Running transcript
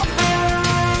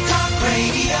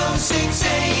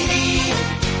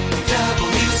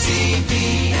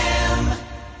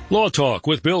Law Talk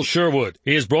with Bill Sherwood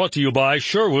is brought to you by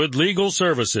Sherwood Legal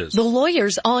Services. The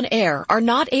lawyers on air are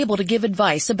not able to give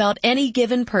advice about any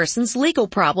given person's legal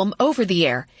problem over the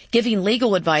air. Giving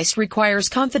legal advice requires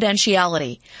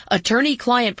confidentiality.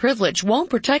 Attorney-client privilege won't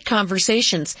protect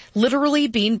conversations literally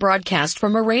being broadcast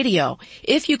from a radio.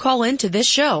 If you call into this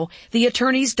show, the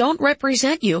attorneys don't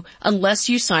represent you unless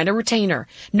you sign a retainer.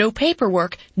 No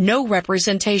paperwork, no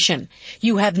representation.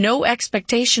 You have no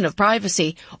expectation of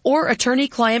privacy or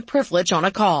attorney-client privilege on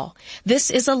a call. This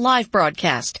is a live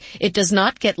broadcast. It does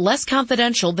not get less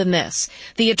confidential than this.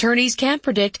 The attorneys can't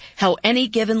predict how any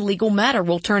given legal matter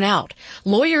will turn out.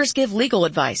 Lawyers give legal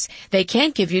advice. They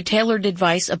can't give you tailored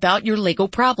advice about your legal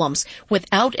problems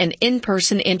without an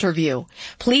in-person interview.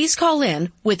 Please call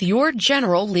in with your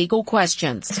general legal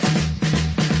questions.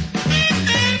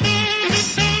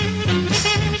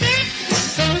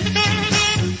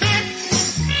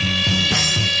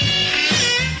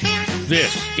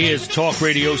 This is Talk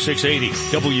Radio 680,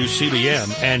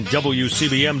 WCBM, and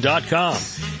WCBM.com.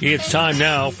 It's time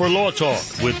now for Law Talk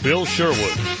with Bill Sherwood.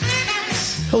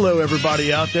 Hello,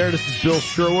 everybody out there. This is Bill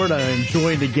Sherwood. I am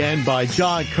joined again by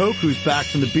John Koch, who's back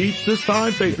from the beach this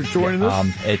time. Thanks for joining us.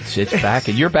 It's back,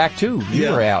 and you're back too.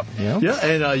 You were out. You know? Yeah,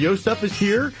 and Yosef is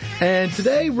here. And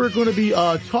today we're going to be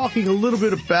talking a little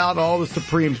bit about all the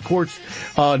Supreme Court's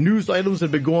news items that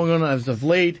have been going on as of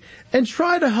late, and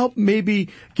try to help maybe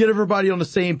get everybody on the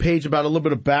same page about a little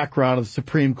bit of background of the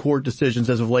Supreme Court decisions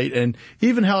as of late, and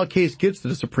even how a case gets to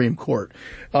the Supreme Court.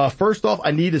 First off,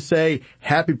 I need to say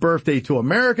happy birthday to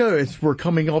America. We're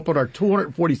coming up on our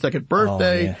 242nd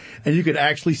birthday, and you could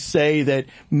actually say that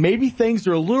maybe things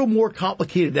are a little more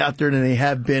complicated out there than they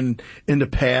have been in the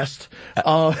past.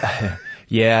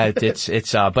 Yeah,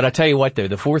 but I tell you what though,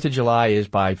 the 4th of July is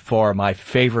by far my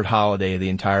favorite holiday of the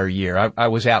entire year. I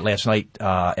was out last night,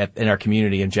 in our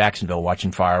community in Jacksonville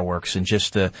watching fireworks, and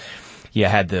just you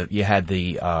had the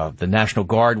National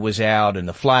Guard was out and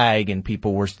the flag, and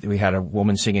we had a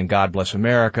woman singing God Bless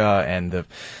America and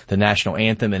the national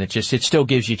anthem, and it still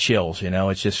gives you chills, you know.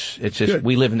 It's just Good.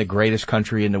 We live in the greatest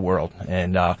country in the world,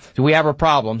 and we have our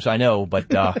problems, I know, but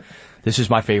this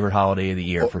is my favorite holiday of the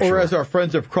year, for sure. Or as our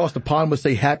friends across the pond would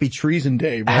say, Happy Treason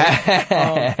Day, right?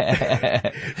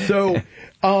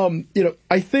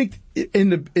 I think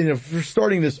for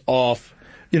starting this off,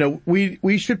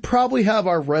 we should probably have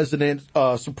our resident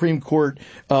Supreme Court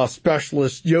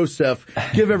specialist, Yosef,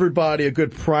 give everybody a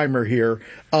good primer here.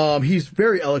 He's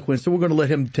very eloquent, so we're going to let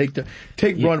him take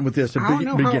run with this at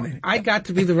the beginning. I got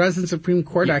to be the resident Supreme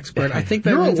Court expert. I think that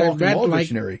You're means a I read walking law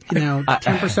dictionary.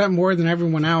 10% more than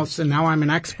everyone else, and now I'm an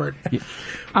expert. The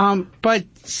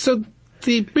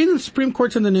reason the Supreme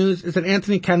Court's in the news is that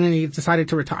Anthony Kennedy decided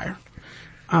to retire.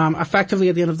 Effectively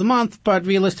at the end of the month, but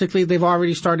realistically, they've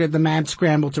already started the mad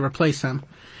scramble to replace him.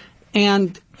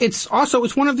 And it's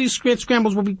one of these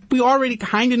scrambles where we already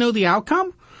kind of know the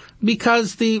outcome,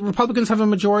 because the Republicans have a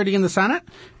majority in the Senate,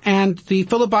 and the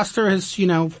filibuster has,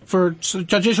 for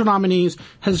judicial nominees,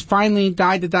 has finally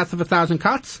died the death of 1,000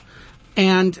 cuts.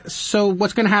 And so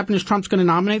what's going to happen is Trump's going to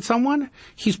nominate someone.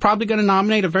 He's probably going to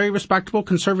nominate a very respectable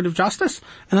conservative justice,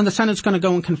 and then the Senate's going to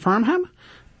go and confirm him.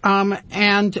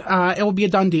 It will be a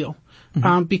done deal.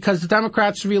 Because the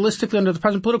Democrats, realistically, under the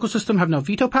present political system, have no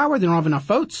veto power. They don't have enough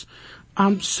votes.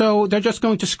 So they're just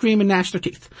going to scream and gnash their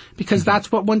teeth. Because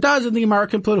that's what one does in the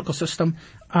American political system.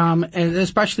 And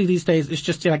especially these days, it's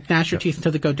just like gnash your teeth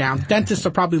until they go down. Dentists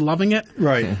are probably loving it.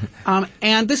 Right.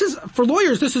 And for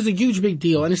lawyers, this is a huge, big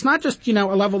deal. And it's not just, a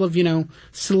level of,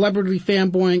 celebrity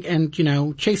fanboying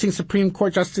and, chasing Supreme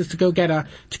Court justices to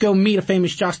go meet a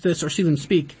famous justice or see them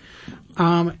speak.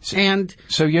 So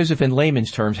Joseph, in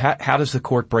layman's terms, how does the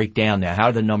court break down now? How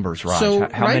do the numbers rise? So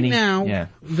how many? Now,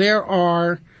 there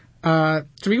are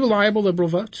 3 reliable liberal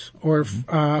votes, or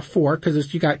 4,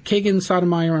 because you got Kagan,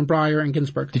 Sotomayor, and Breyer, and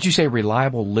Ginsburg. Did you say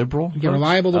reliable liberal? Yeah,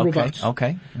 reliable liberal votes.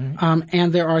 Okay.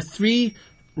 And there are 3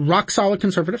 rock-solid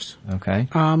conservatives. Okay.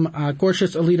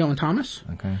 Gorsuch, Alito, and Thomas.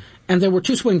 Okay. And there were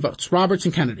 2 swing votes, Roberts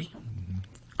and Kennedy.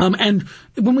 And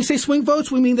when we say swing votes,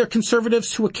 we mean they're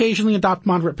conservatives who occasionally adopt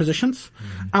moderate positions.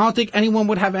 I don't think anyone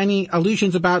would have any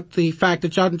illusions about the fact that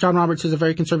John Roberts is a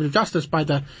very conservative justice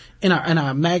in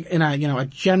a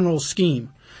general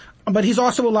scheme. But he's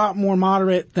also a lot more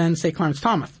moderate than, say, Clarence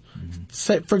Thomas.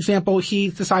 For example, he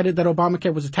decided that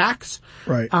Obamacare was a tax.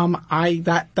 Right.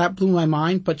 That blew my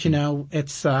mind, but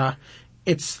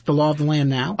it's the law of the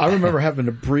land now. I remember having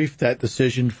to brief that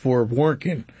decision for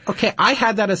Warnken. Okay, I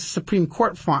had that as a Supreme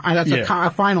Court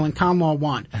a final in Common Law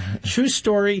 1. True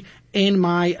story. in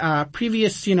my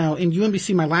previous, in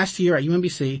UMBC, my last year at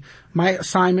UMBC, my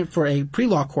assignment for a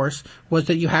pre-law course was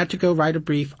that you had to go write a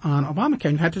brief on Obamacare,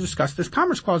 and you had to discuss this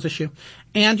Commerce Clause issue.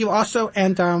 And you also,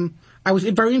 I was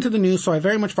very into the news, so I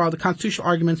very much followed the constitutional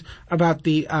arguments about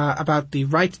the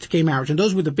right to gay marriage. And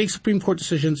those were the big Supreme Court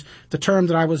decisions, the term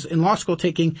that I was in law school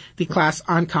taking the class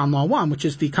on Common Law 1, which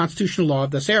is the constitutional law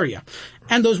of this area.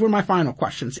 And those were my final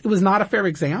questions. It was not a fair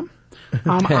exam.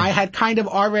 I had kind of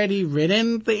already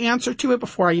written the answer to it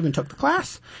before I even took the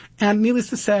class. And needless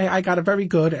to say, I got a very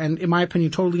good and, in my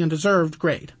opinion, totally undeserved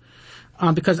grade.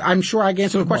 Because I'm sure I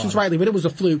answered the questions rightly, but it was a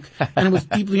fluke, and it was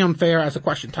deeply unfair as a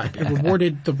question type. It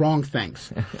rewarded the wrong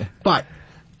things. But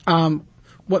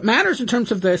what matters in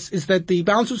terms of this is that the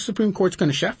balance of the Supreme Court is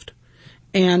going to shift,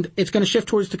 and it's going to shift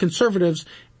towards the conservatives.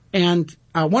 And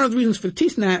one of the reasons for the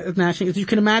teeth gnashing is you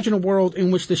can imagine a world in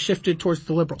which this shifted towards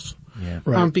the liberals. Yeah.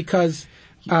 Right. Because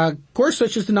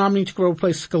Gorsuch is the nominee to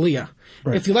replace Scalia.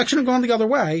 Right. If the election had gone the other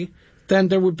way, then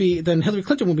Hillary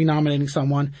Clinton would be nominating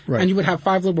someone, and you would have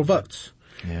 5 liberal votes.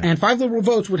 Yeah. And 5 liberal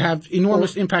votes would have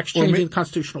enormous impacts changing the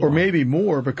constitutional law. Or maybe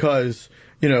more because,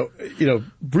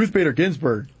 Ruth Bader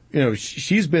Ginsburg,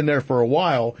 she's been there for a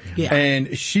while,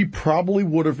 and she probably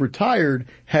would have retired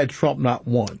had Trump not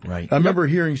won. Right. I remember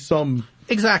hearing some...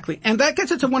 Exactly. And that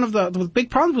gets into one of the big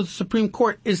problems with the Supreme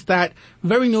Court is that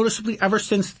very noticeably ever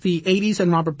since the 80s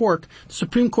and Robert Bork, the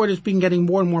Supreme Court has been getting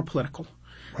more and more political.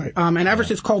 Right. And ever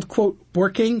since it's called, quote,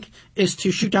 borking, is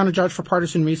to shoot down a judge for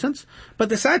partisan reasons. But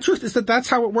the sad truth is that that's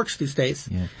how it works these days.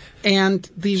 Yeah. And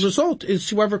the result is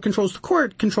whoever controls the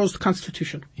court controls the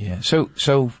Constitution. Yeah. So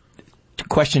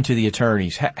question to the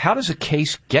attorneys: how does a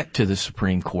case get to the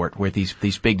Supreme Court where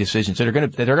these big decisions that are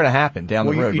going to happen down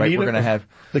the road? Right, we're going to have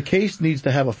the case needs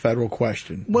to have a federal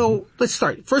question. Well, let's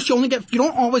start. First, you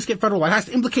don't always get federal law. It has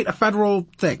to implicate a federal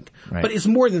thing, right. But it's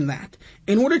more than that.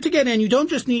 In order to get in, you don't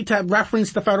just need to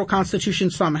reference the federal Constitution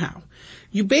somehow.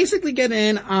 You basically get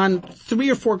in on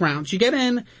 3 or 4 grounds. You get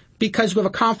in because you have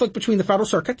a conflict between the federal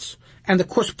circuits, and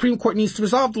the Supreme Court needs to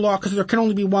resolve the law because there can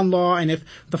only be one law, and if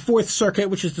the 4th Circuit,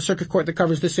 which is the circuit court that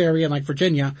covers this area, like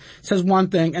Virginia, says one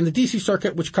thing, and the D.C.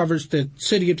 Circuit, which covers the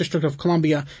city of District of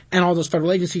Columbia and all those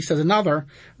federal agencies, says another,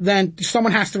 then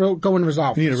someone has to go and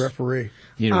resolve You need a referee.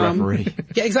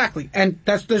 Yeah, exactly. And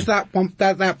there's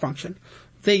that function.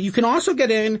 You can also get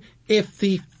in if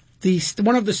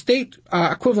one of the state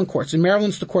equivalent courts, in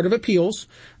Maryland's the Court of Appeals,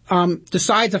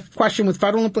 decides a question with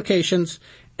federal implications,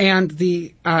 and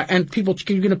people,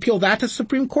 you can appeal that to the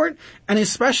Supreme Court, and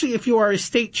especially if you are a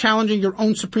state challenging your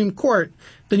own Supreme Court,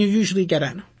 then you usually get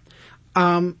in.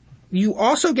 You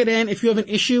also get in if you have an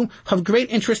issue of great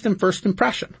interest in first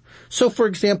impression. So, for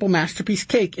example, Masterpiece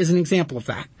Cake is an example of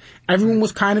that. Everyone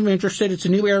was kind of interested. It's a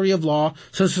new area of law,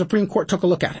 so the Supreme Court took a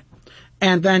look at it.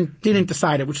 And then didn't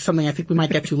decide it, which is something I think we might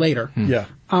get to later. Yeah.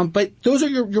 But those are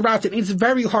your routes. It's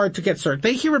very hard to get cert.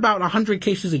 They hear about 100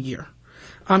 cases a year.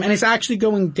 And it's actually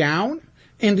going down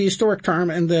in the historic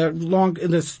term and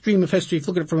in the stream of history if you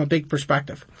look at it from a big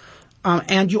perspective.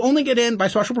 And you only get in by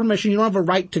special permission. You don't have a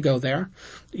right to go there.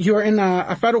 You're in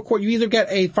a federal court. You either get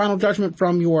a final judgment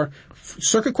from your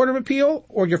Circuit Court of Appeal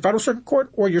or your Federal Circuit Court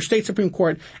or your state Supreme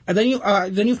Court. And then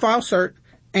you file cert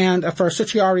and for a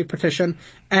certiorari petition,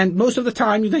 and most of the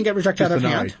time you then get rejected out of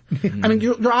hand. I mean,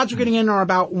 your odds of getting in are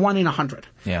about 1 in 100.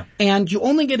 Yeah. And you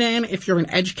only get in if you're an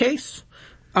edge case.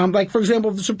 Like, for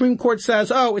example, if the Supreme Court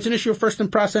says, it's an issue of first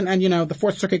impression and, the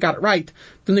 4th Circuit got it right,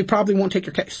 then they probably won't take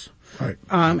your case. Right.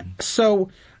 So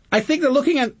I think that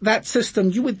looking at that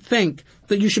system, you would think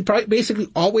that you should basically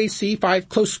always see 5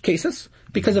 close cases,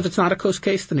 because if it's not a close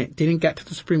case, then it didn't get to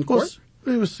the Supreme Court.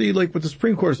 Well, see, like, what the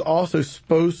Supreme Court is also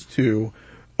supposed to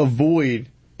avoid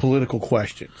political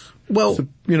questions. Well, so,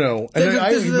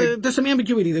 there's some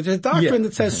ambiguity. There's a doctrine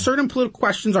that says certain political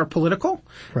questions are political,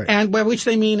 right. And by which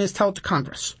they mean is tell it to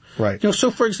Congress. Right.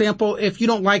 So for example, if you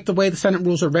don't like the way the Senate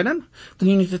rules are written, then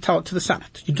you need to tell it to the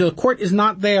Senate. The court is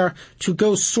not there to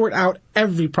go sort out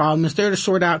every problem. It's there to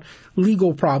sort out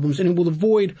legal problems, and it will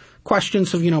avoid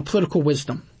questions of, political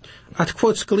wisdom. To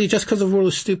quote Scalia, just because a rule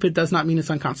is stupid does not mean it's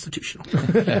unconstitutional.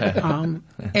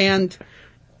 And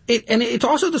it's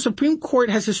also the Supreme Court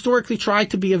has historically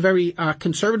tried to be a very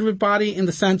conservative body in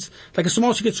the sense, like a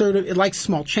small conservative, it likes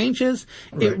small changes.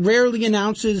 Right. It rarely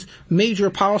announces major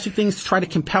policy things to try to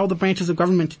compel the branches of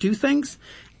government to do things.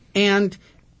 And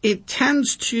it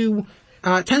tends to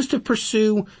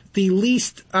pursue the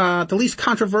least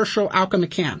controversial outcome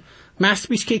it can.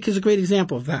 Masterpiece Cake is a great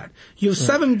example of that. You have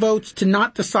 7 votes to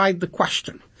not decide the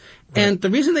question. Right. And the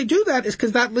reason they do that is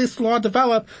because that least law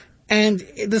developed And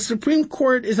the Supreme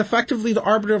Court is effectively the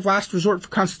arbiter of last resort for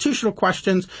constitutional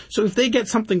questions. So if they get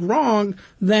something wrong,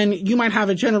 then you might have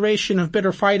a generation of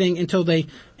bitter fighting until the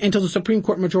Supreme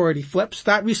Court majority flips.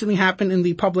 That recently happened in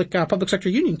the public sector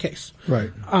union case, right?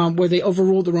 Where they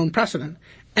overruled their own precedent.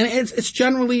 And it's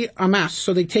generally a mess.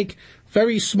 So they take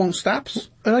very small steps.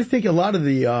 And I think a lot of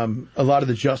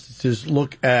the justices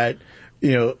look at,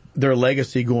 their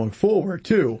legacy going forward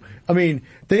too. I mean,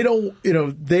 they don't,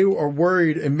 they are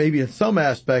worried, and maybe in some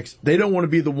aspects, they don't want to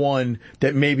be the one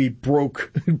that maybe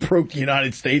broke the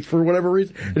United States for whatever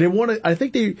reason. And I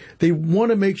think they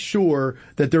want to make sure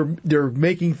that they're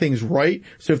making things right.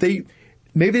 So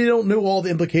maybe they don't know all the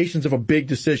implications of a big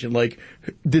decision. Like,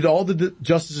 did all the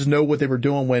justices know what they were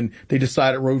doing when they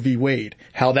decided Roe v. Wade?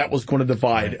 How that was going to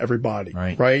divide everybody,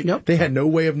 right? Yep. They had no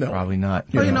way of knowing. Probably not.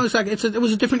 Well, exactly. It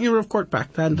was a different era of court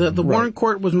back then. The Warren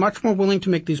Court was much more willing to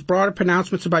make these broader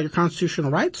pronouncements about your constitutional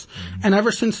rights. Mm-hmm. And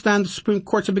ever since then, the Supreme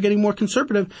Courts have been getting more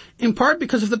conservative, in part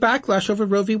because of the backlash over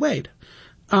Roe v. Wade.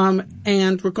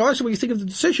 And regardless of what you think of the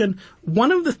decision,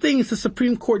 one of the things the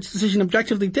Supreme Court's decision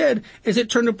objectively did is it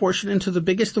turned abortion into the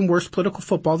biggest and worst political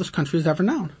football this country has ever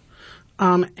known.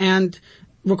 And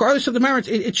regardless of the merits,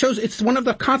 it shows it's one of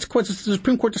the consequences of the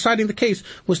Supreme Court deciding the case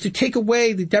was to take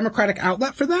away the democratic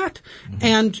outlet for that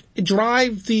and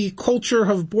drive the culture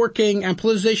of borking and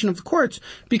politicization of the courts,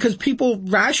 because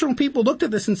rational people looked at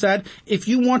this and said, if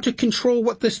you want to control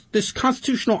what this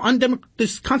constitutional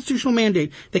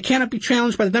mandate that cannot be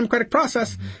challenged by the democratic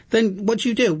process, then what do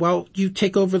you do? Well, you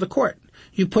take over the court.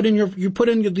 You put in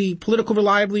the political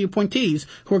reliable appointees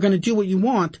who are going to do what you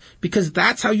want, because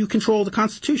that's how you control the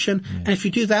Constitution. Yeah. And if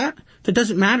you do that, it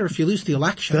doesn't matter if you lose the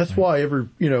election. That's why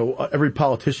every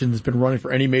politician that's been running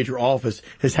for any major office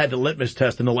has had the litmus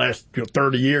test in the last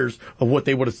 30 years of what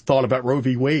they would have thought about Roe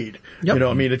v. Wade. Yep.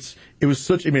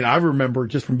 I remember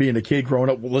just from being a kid growing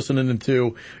up listening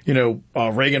to,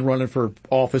 Reagan running for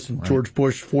office and George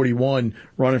Bush 41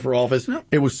 running for office. Yep.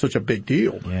 It was such a big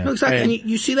deal. Yeah. No, exactly. And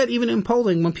you see that even in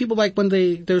polling when people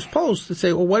there's polls that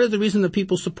say, well, what are the reasons that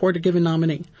people support a given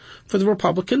nominee? For the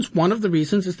Republicans, one of the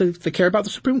reasons is that they care about the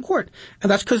Supreme Court.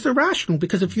 And that's because they're rational.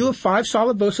 Because if you have 5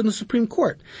 solid votes in the Supreme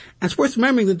Court, and it's worth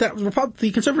remembering that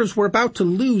the conservatives were about to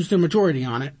lose their majority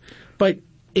on it. But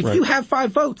if you have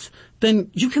 5 votes,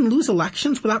 then you can lose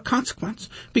elections without consequence,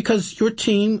 because your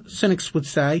team, cynics would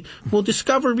say, will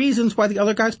discover reasons why the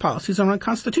other guy's policies are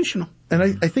unconstitutional. And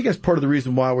I think that's part of the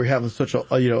reason why we're having such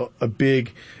a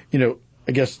big,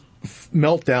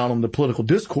 meltdown on the political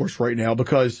discourse right now,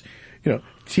 because,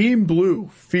 Team Blue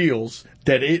feels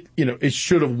that it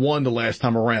should have won the last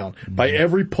time around. Mm-hmm. By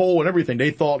every poll and everything,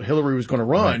 they thought Hillary was going to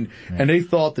run, and they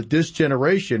thought that this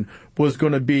generation was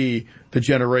going to be the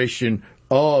generation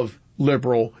of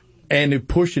liberal, and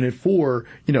pushing it for,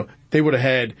 they would have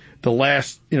had the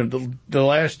last, the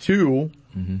last 2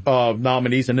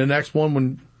 nominees, and the next one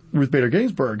when Ruth Bader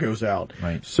Ginsburg goes out.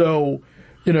 Right. So,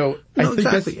 I think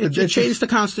exactly. It changed the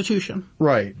Constitution.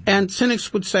 Right. And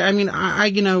cynics would say,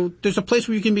 there's a place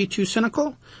where you can be too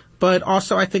cynical, but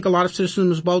also I think a lot of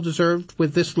citizens is well deserved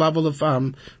with this level of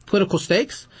political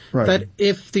stakes. Right. That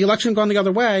if the election had gone the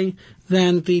other way,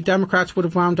 then the Democrats would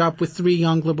have wound up with 3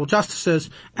 young liberal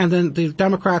justices, and then the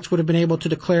Democrats would have been able to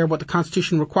declare what the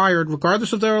Constitution required,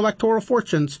 regardless of their electoral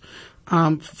fortunes,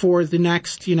 for the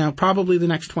next, probably the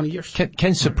next 20 years.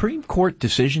 Can Supreme Court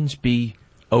decisions be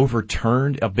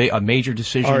overturned, a major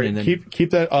decision? All right, and then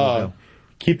keep that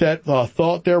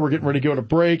thought there. We're getting ready to go to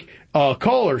break.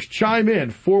 Callers, chime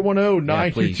in.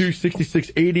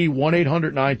 410-922-6680,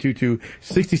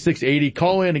 1-800-922-6680.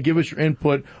 Call in and give us your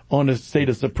input on the state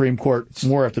of Supreme Court.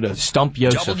 More after this. Stump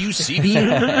Yosef.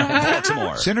 WCBM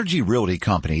Baltimore. Synergy Realty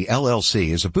Company, LLC,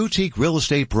 is a boutique real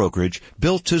estate brokerage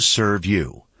built to serve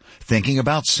you. Thinking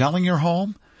about selling your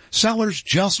home? Sellers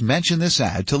just mention this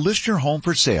ad to list your home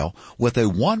for sale with a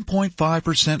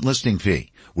 1.5% listing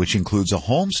fee, which includes a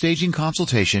home staging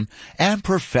consultation and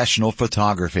professional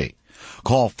photography.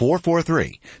 Call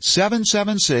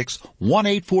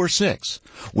 443-776-1846.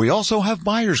 We also have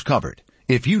buyers covered.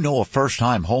 If you know a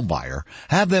first-time home buyer,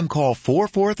 have them call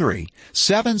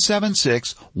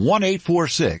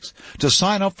 443-776-1846 to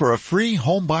sign up for a free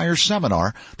home buyer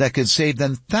seminar that could save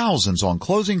them thousands on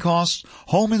closing costs,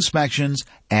 home inspections,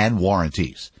 and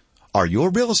warranties. Are you a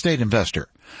real estate investor?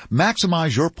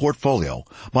 Maximize your portfolio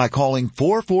by calling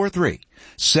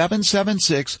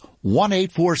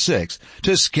 443-776-1846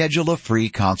 to schedule a free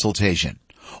consultation.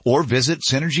 Or visit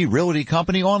Synergy Realty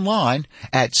Company online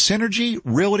at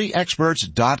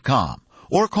synergyrealtyexperts.com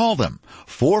or call them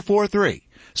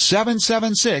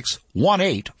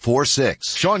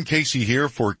 443-776-1846. Sean Casey here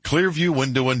for Clearview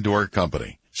Window and Door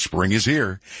Company. Spring is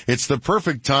here. It's the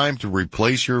perfect time to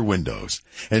replace your windows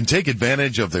and take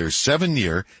advantage of their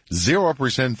 7-year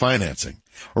 0% financing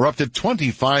or up to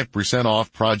 25%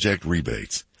 off project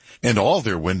rebates. And all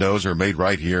their windows are made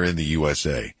right here in the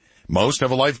USA. Most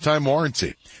have a lifetime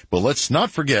warranty, but let's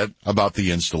not forget about the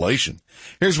installation.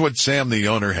 Here's what Sam, the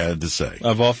owner, had to say.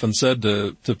 I've often said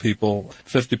to people,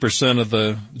 50% of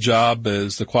the job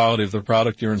is the quality of the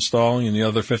product you're installing, and the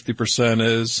other 50%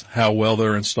 is how well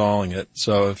they're installing it.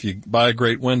 So if you buy a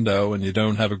great window and you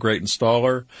don't have a great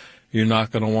installer, you're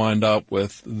not going to wind up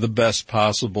with the best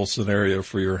possible scenario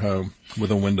for your home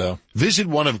with a window. Visit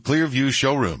one of Clearview's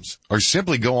showrooms or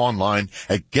simply go online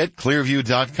at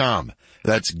getclearview.com.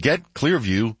 That's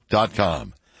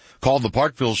getclearview.com. Call the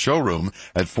Parkville showroom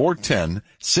at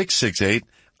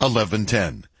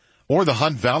 410-668-1110 or the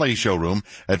Hunt Valley showroom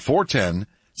at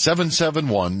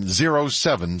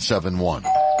 410-771-0771.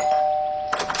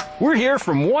 We're here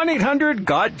from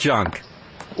 1-800-GOT-JUNK.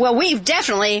 Well, we've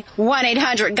definitely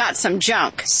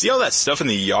 1-800-GOT-SOME-JUNK. See all that stuff in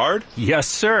the yard? Yes,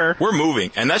 sir. We're moving,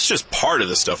 and that's just part of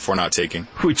the stuff we're not taking.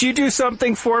 Would you do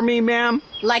something for me, ma'am?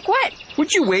 Like what?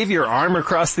 Would you wave your arm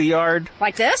across the yard?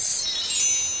 Like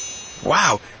this?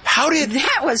 Wow, how did...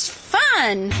 That was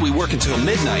fun! We work until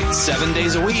midnight, 7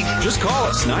 days a week. Just call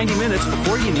us 90 minutes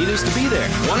before you need us to be there.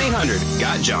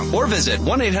 1-800-GOT-JUNK or visit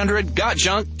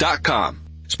 1-800-GOTJUNK.com.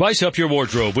 Spice up your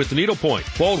wardrobe with Needlepoint.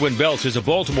 Baldwin Belts is a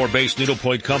Baltimore-based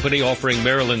needlepoint company offering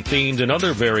Maryland-themed and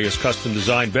other various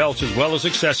custom-designed belts as well as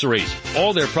accessories.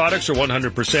 All their products are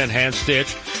 100%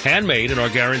 hand-stitched, handmade, and are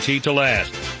guaranteed to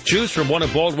last. Choose from one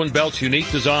of Baldwin Belt's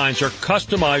unique designs or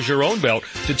customize your own belt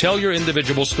to tell your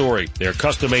individual story. Their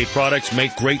custom-made products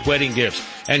make great wedding gifts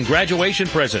and graduation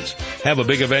presents. Have a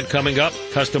big event coming up?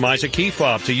 Customize a key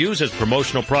fob to use as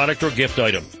promotional product or gift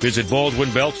item. Visit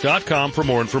BaldwinBelts.com for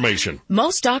more information.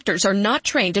 Most doctors are not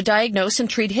trained to diagnose and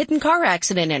treat hidden car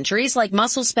accident injuries like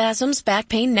muscle spasms, back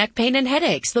pain, neck pain, and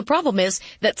headaches. The problem is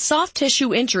that soft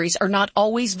tissue injuries are not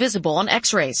always visible on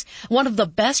x-rays. One of the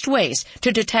best ways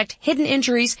to detect hidden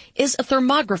injuries is a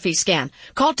thermography scan.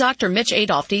 Call Dr. Mitch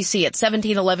Adolph, D.C. at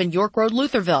 1711 York Road,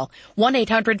 Lutherville,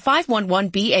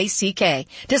 1-800-511-BACK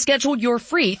to schedule your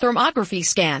free thermography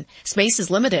scan. Space is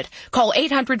limited. Call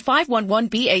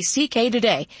 800-511-BACK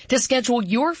today to schedule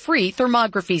your free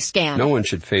thermography scan. No one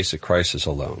should face a crisis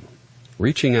alone.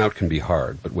 Reaching out can be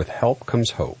hard, but with help comes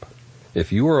hope.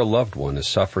 If you or a loved one is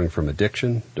suffering from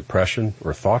addiction, depression,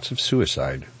 or thoughts of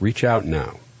suicide, reach out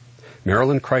now.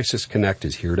 Maryland Crisis Connect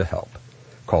is here to help.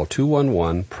 Call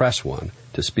 211-PRESS-1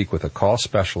 to speak with a call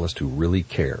specialist who really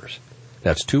cares.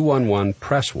 That's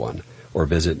 211-PRESS-1 or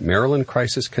visit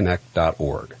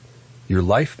MarylandCrisisConnect.org. Your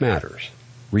life matters.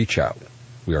 Reach out.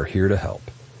 We are here to help.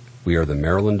 We are the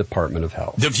Maryland Department of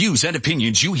Health. The views and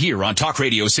opinions you hear on Talk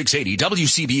Radio 680,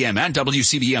 WCBM, and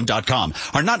WCBM.com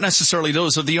are not necessarily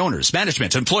those of the owners,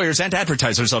 management, employers, and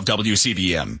advertisers of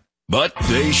WCBM. But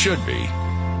they should be.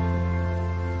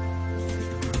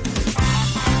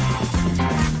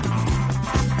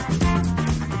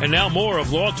 And now more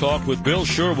of Law Talk with Bill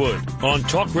Sherwood on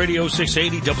Talk Radio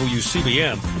 680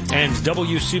 WCBM and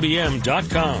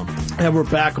WCBM.com. And we're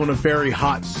back on a very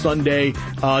hot Sunday.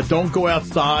 Don't go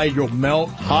outside. You'll melt.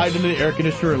 Hide in the air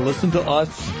conditioner and listen to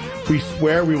us. We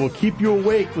swear we will keep you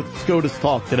awake with SCOTUS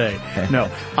Talk today. No.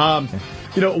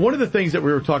 One of the things that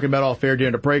we were talking about off air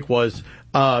during the break was,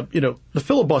 the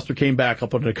filibuster came back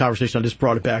up on the conversation. I just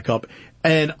brought it back up.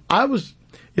 And I was,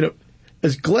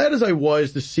 as glad as I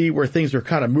was to see where things are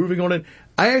kind of moving on it,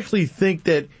 I actually think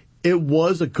that it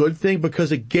was a good thing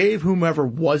because it gave whomever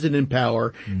wasn't in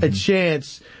power a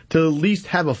chance to at least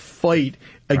have a fight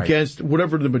against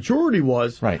whatever the majority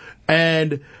was. Right.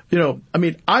 And, I'm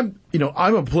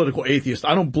a political atheist.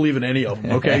 I don't believe in any of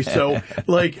them. Okay. So I'm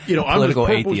political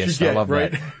as purple atheist. as you get, I love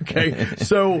right? that. Okay.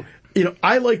 So,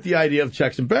 I like the idea of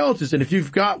checks and balances. And if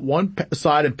you've got one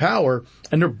side in power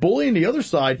and they're bullying the other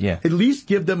side, at least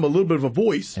give them a little bit of a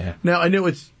voice. Yeah. Now, I know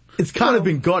it's kind of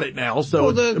been gutted now, so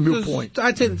it's a moot point.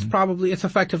 I'd say it's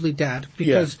effectively dead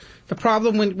because the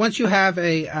problem once you have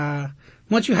a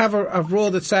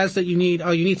rule that says that you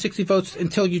need 60 votes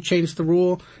until you change the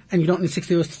rule, and you don't need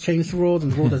 60 votes to change the rule, then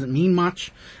the rule doesn't mean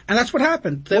much. And that's what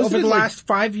happened. Over the last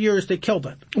 5 years, they killed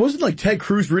it. Wasn't like Ted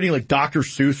Cruz reading like Dr.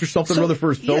 Seuss or something or other for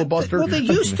his filibuster? They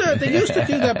used to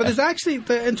do that, but there's actually,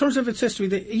 in terms of its history,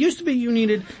 it used to be you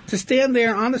needed to stand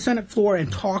there on the Senate floor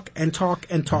and talk and talk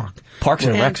and talk. Parks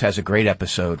and Recs has a great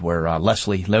episode where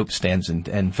Leslie Lope stands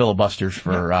and filibusters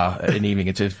for an evening.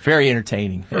 It's very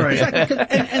entertaining. Right. Exactly.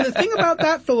 And the thing about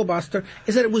that filibuster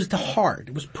is that it was hard.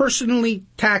 It was personally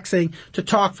taxing to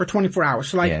talk for 24 hours.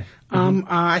 So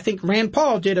I think Rand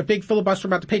Paul did a big filibuster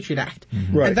about the Patriot Act.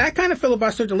 Right. And that kind of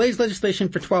filibuster delays legislation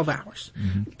for 12 hours.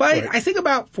 But I think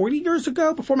about 40 years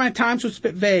ago, before my time, so it's a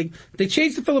bit vague, they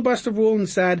changed the filibuster rule and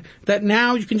said that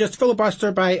now you can just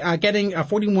filibuster by getting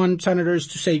 41 senators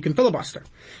to say you can filibuster.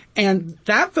 And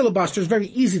that filibuster is very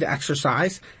easy to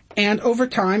exercise. And over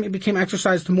time, it became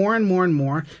exercised more and more and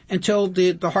more until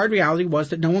the hard reality was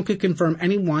that no one could confirm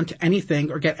anyone to anything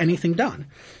or get anything done.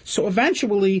 So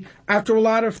eventually, after a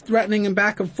lot of threatening and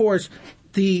back and forth,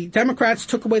 the Democrats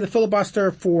took away the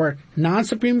filibuster for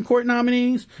non-Supreme Court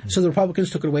nominees. So the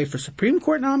Republicans took it away for Supreme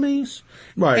Court nominees.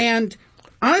 Right. And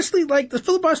honestly, the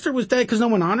filibuster was dead because no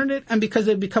one honored it and because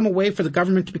it had become a way for the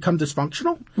government to become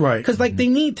dysfunctional. Right. Because, they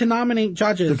need to nominate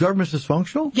judges. The government's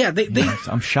dysfunctional? Yeah, they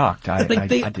I'm shocked.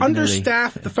 they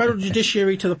understaff the federal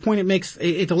judiciary to the point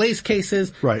it delays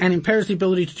cases and impairs the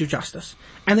ability to do justice.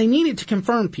 And they needed to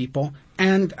confirm people,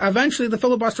 and eventually the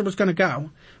filibuster was going to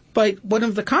go. But one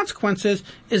of the consequences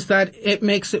is that it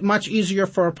makes it much easier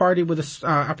for a party with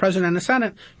a president and a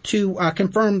Senate to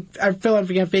fill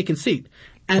every vacant seat.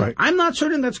 And I'm not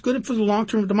certain that's good for the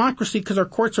long-term democracy because our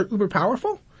courts are uber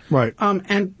powerful. Right.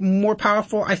 And more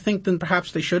powerful, I think, than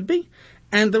perhaps they should be.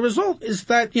 And the result is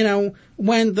that,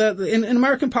 when in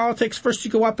American politics, first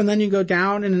you go up and then you go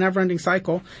down in a never-ending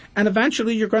cycle. And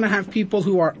eventually you're going to have people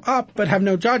who are up but have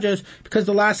no judges because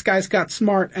the last guys got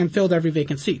smart and filled every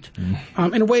vacant seat.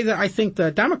 In a way that I think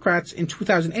the Democrats in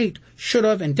 2008 should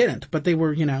have and didn't. But they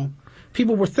were,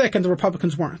 people were thick and the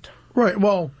Republicans weren't. Right.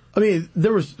 Well, I mean,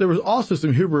 there was also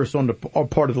some hubris on the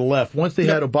part of the left. Once they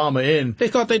had Obama in, they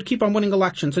thought they'd keep on winning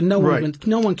elections, and no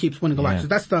one keeps winning elections.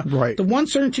 That's the one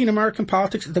certainty in American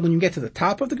politics is that when you get to the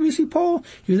top of the greasy pole,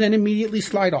 you then immediately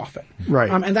slide off it.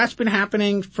 Right. And that's been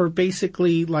happening for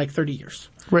basically 30 years.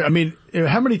 Right. I mean,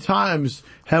 how many times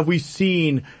have we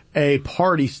seen a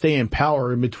party stay in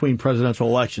power in between presidential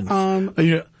elections?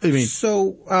 The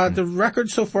record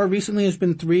so far recently has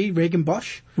been 3,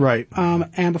 Reagan-Bush. Right.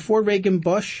 And before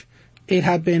Reagan-Bush, it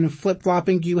had been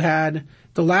flip-flopping.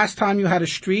 The last time you had a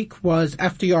streak was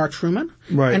FDR-Truman.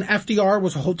 Right. And FDR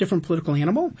was a whole different political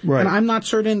animal. Right. And I'm not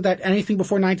certain that anything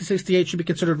before 1968 should be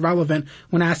considered relevant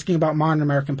when asking about modern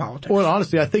American politics. Well,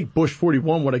 honestly, I think Bush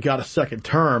 41 would have got a second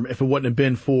term if it wouldn't have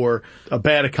been for a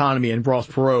bad economy and Ross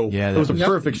Perot. Yeah, it was a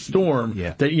perfect storm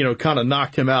that, kind of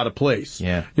knocked him out of place.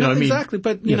 Yeah. You know what I mean? Exactly.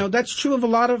 But, that's true of a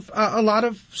lot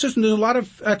of systems. There's a lot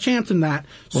of chance in that.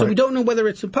 So we don't know whether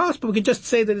it's impossible. We can just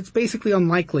say that it's basically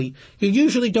unlikely. You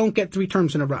usually don't get 3 terms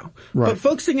in a row. Right. But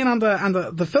focusing in on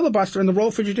the filibuster and the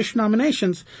role for judicial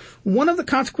nominations, one of the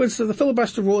consequences of the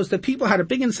filibuster rule is that people had a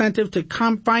big incentive to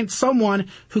find someone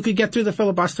who could get through the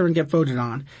filibuster and get voted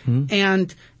on.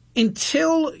 And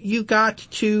until you got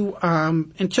to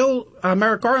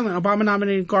Merrick Garland, Obama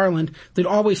nominated Garland, they'd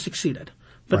always succeeded.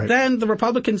 But then the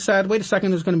Republicans said, wait a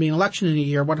second, there's going to be an election in a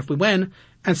year. What if we win?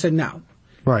 And said no.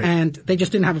 Right. And they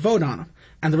just didn't have a vote on him.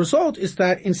 And the result is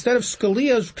that instead of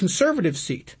Scalia's conservative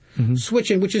seat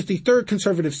switching, which is the third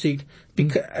conservative seat,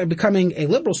 becoming a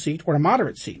liberal seat or a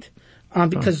moderate seat,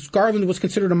 because Garland was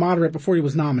considered a moderate before he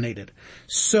was nominated.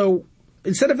 So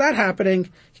instead of that happening,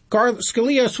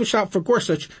 Scalia switched out for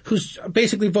Gorsuch, who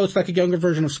basically votes like a younger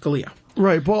version of Scalia.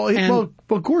 Right. Well,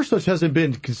 Gorsuch hasn't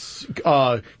been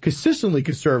consistently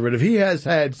conservative. He has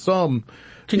had some.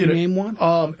 Can you name one?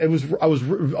 I was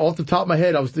off the top of my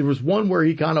head. There was one where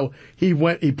he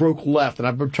broke left, and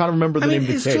I'm trying to remember the name of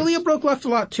the case. Scalia broke left a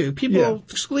lot too.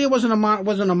 Scalia wasn't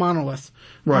a monolith.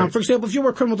 Right. For example, if you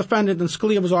were a criminal defendant, then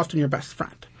Scalia was often your best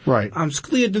friend. Right.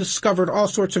 Scalia discovered all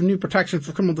sorts of new protections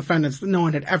for criminal defendants that no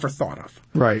one had ever thought of.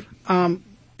 Right. And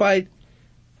I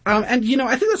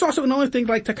think that's also another thing,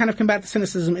 to kind of combat the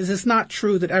cynicism, is it's not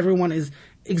true that everyone is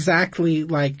exactly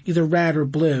either red or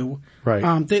blue.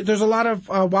 Right. There's a lot of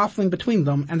waffling between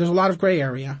them, and there's a lot of gray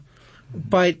area.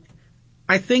 But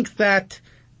I think that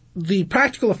the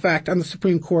practical effect on the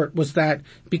Supreme Court was that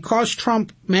because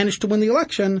Trump managed to win the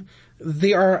election,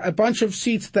 there are a bunch of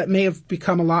seats that may have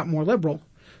become a lot more liberal.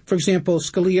 For example,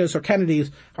 Scalia's or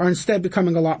Kennedy's are instead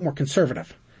becoming a lot more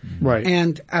conservative. Right.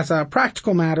 And as a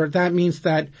practical matter, that means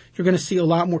that you're going to see a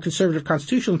lot more conservative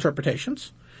constitutional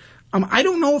interpretations. I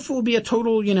don't know if it will be a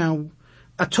total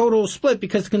split,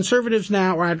 because the conservatives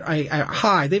now are at a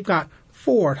high. They've got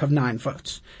 4 of 9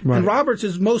 votes. Right. And Roberts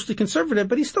is mostly conservative,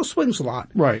 but he still swings a lot.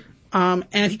 Right.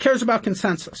 And he cares about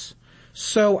consensus.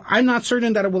 So I'm not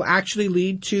certain that it will actually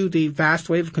lead to the vast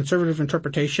wave of conservative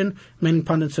interpretation many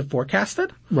pundits have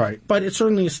forecasted. Right. But it's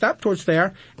certainly a step towards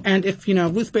there. And if,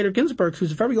 Ruth Bader Ginsburg,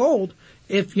 who's very old,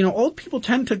 if, old people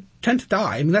tend to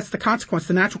die. I mean, that's the consequence,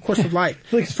 the natural course of life.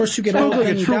 First you get old,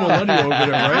 then you die. I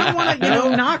don't want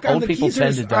to, knock on old the people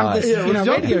geezers tend to die. on this,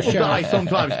 radio show. Die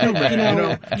sometimes too,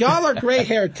 man. Y'all are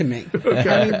gray-haired to me.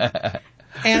 Okay.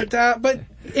 But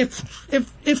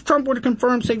if Trump were to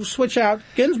confirm, say, switch out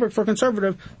Ginsburg for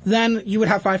conservative, then you would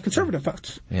have 5 conservative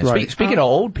votes. Yeah. Right. Speaking of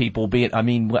old people,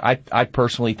 I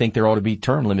personally think there ought to be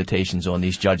term limitations on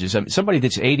these judges. I mean, somebody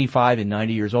that's 85 and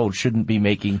 90 years old shouldn't be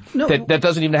making that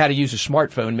doesn't even know how to use a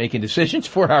smartphone making decisions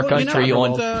for our country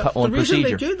on the procedure. The reason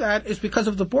they do that is because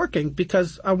of the borking.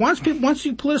 Because once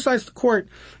you politicize the court,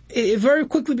 it very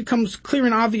quickly becomes clear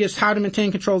and obvious how to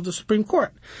maintain control of the Supreme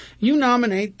Court. You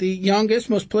nominate the youngest,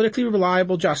 most politically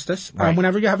reliable justice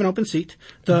whenever you have an open seat,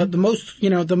 the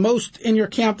most in your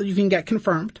camp that you can get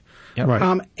confirmed. Yep.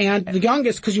 Right. And the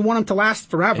youngest because you want them to last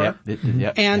forever.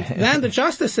 Yep. And then the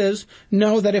justices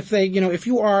know that if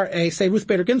you are say Ruth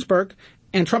Bader Ginsburg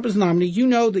and Trump is the nominee, you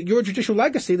know that your judicial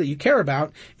legacy that you care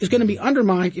about is going to be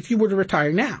undermined if you were to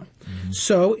retire now. Mm-hmm.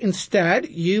 So instead,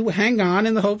 you hang on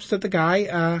in the hopes that the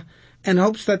guy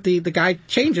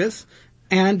changes,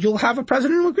 and you'll have a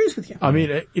president who agrees with you. I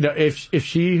mean,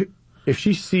 if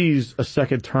she sees a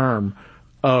second term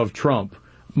of Trump,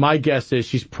 my guess is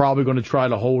she's probably going to try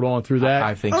to hold on through that.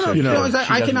 I think so.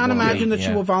 I cannot imagine that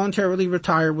she will voluntarily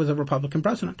retire with a Republican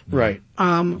president. Right.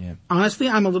 Honestly,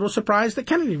 I'm a little surprised that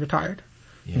Kennedy retired.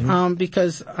 Yeah.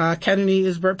 Because Kennedy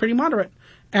is pretty moderate.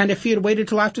 And if he had waited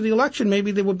till after the election,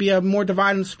 maybe there would be a more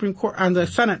divide in the Supreme Court, on the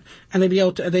Senate, and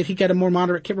they'd get a more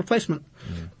moderate replacement.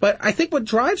 Yeah. But I think what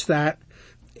drives that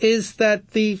is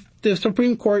that the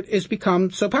Supreme Court has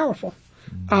become so powerful.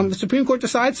 The Supreme Court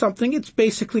decides something, it's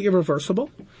basically irreversible.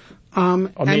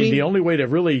 The only way to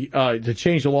really to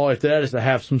change the law after that is to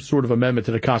have some sort of amendment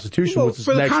to the Constitution, which is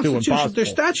next to impossible. There's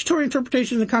statutory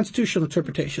interpretations and constitutional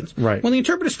interpretations. Right. When they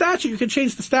interpret a statute, you can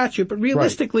change the statute, but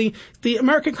realistically, the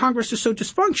American Congress is so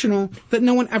dysfunctional that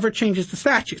no one ever changes the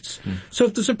statutes. So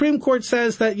if the Supreme Court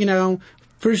says that,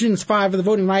 Provisions 5 of the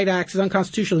Voting Rights Act is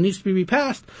unconstitutional and needs to be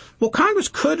repassed, well, Congress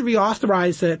could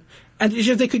reauthorize it, and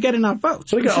if they could get enough votes.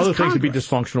 So they got other things to be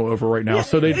dysfunctional over right now. Yeah,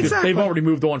 so they've already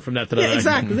moved on from that to the next.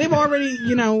 Exactly. They've already,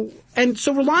 and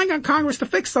so relying on Congress to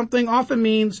fix something often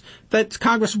means that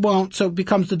Congress won't, so it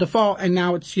becomes the default, and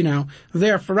now it's,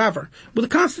 there forever. With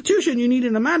the Constitution, you need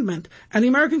an amendment, and the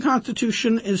American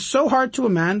Constitution is so hard to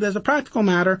amend, as a practical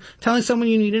matter, telling someone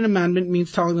you need an amendment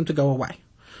means telling them to go away.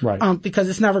 Right. Because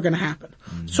it's never going to happen.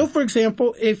 Mm-hmm. So, for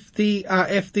example, if the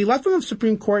left wing of the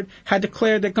Supreme Court had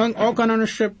declared that all gun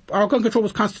control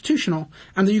was constitutional,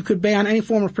 and that you could ban any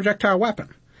form of projectile weapon,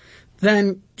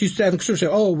 then you say,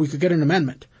 we could get an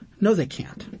amendment. No, they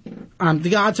can't.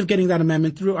 The odds of getting that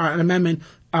amendment through an amendment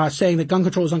saying that gun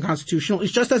control is unconstitutional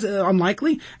is just as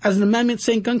unlikely as an amendment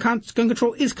saying gun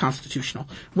control is constitutional.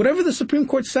 Whatever the Supreme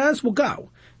Court says will go.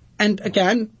 And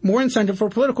again, more incentive for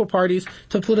political parties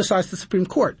to politicize the Supreme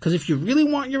Court. Because if you really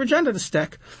want your agenda to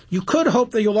stick, you could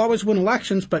hope that you'll always win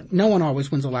elections, but no one always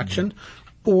wins elections.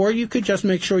 Or you could just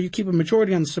make sure you keep a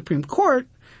majority on the Supreme Court,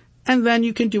 and then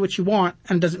you can do what you want,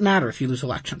 and it doesn't matter if you lose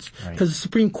elections. Because the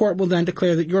Supreme Court will then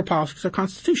declare that your policies are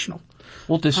constitutional.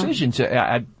 Well, decisions,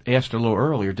 I asked a little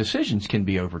earlier, decisions can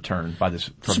be overturned by the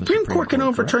Supreme Court can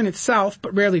overturn itself,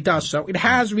 but rarely does so. It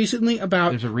has recently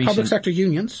about public sector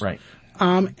unions. Right.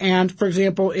 And for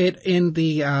example,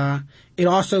 it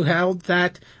also held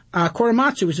that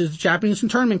Korematsu, which is the Japanese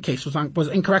internment case, was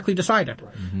incorrectly decided,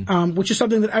 which is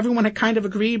something that everyone had kind of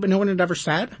agreed, but no one had ever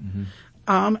said.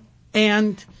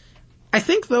 And I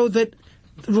think, though, that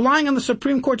relying on the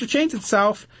Supreme Court to change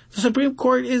itself, the Supreme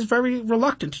Court is very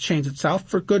reluctant to change itself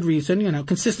for good reason.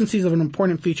 Consistency is an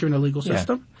important feature in the legal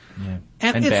system. Yeah.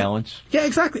 And balance. Yeah,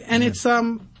 exactly. And it's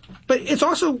but it's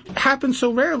also happened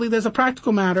so rarely. There's a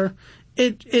practical matter.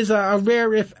 It is a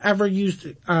rare, if ever used,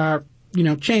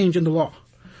 change in the law.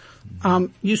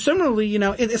 You similarly,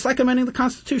 it's like amending the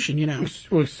Constitution,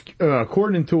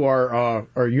 According to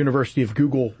our University of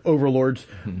Google overlords,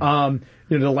 the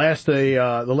last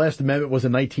amendment was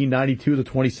in 1992, the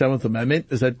 27th Amendment.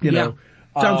 Is that,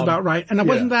 sounds about right. And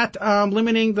wasn't that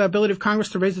limiting the ability of Congress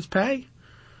to raise its pay?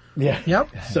 Yeah.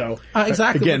 Yep. So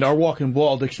exactly. Again, our walking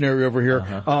wall dictionary over here.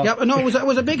 Yep. No, it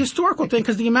was a big historical thing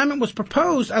because the amendment was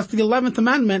proposed as the 11th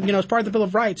Amendment, as part of the Bill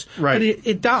of Rights. Right. But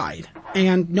it died,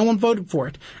 and no one voted for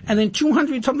it. And then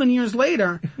 200-something years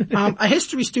later, a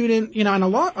history student, and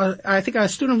I think a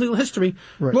student of legal history,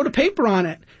 wrote a paper on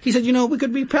it. He said, we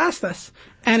could read past this.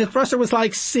 And his professor was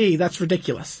like, C, that's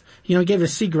ridiculous. Gave it a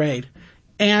C grade.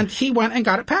 And he went and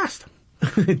got it passed.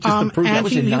 Just to prove that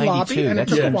was in he 92. lobbied, and it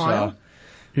took a while.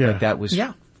 Yeah. That was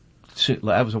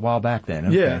that was a while back then.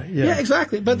 Okay. Yeah,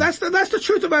 exactly. But that's the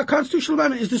truth about constitutional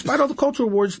amendment is despite all the cultural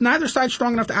wars, neither side's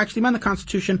strong enough to actually amend the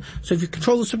Constitution. So if you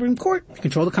control the Supreme Court, you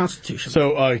control the Constitution.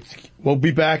 So we'll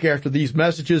be back after these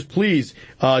messages. Please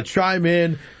chime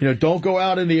in. Don't go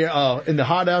out in the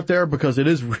hot out there because it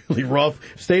is really rough.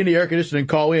 Stay in the air conditioning.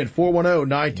 Call in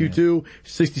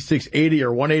 410-922-6680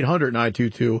 or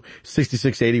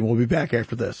 1-800-922-6680. We'll be back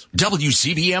after this.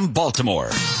 WCBM Baltimore.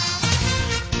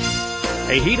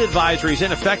 A heat advisory is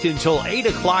in effect until 8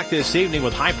 o'clock this evening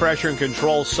with high pressure and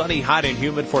control, sunny, hot, and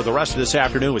humid for the rest of this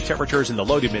afternoon with temperatures in the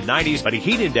low to mid-90s, but a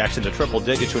heat index in the triple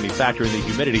digits when you factor in the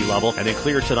humidity level, and then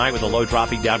clear tonight with the low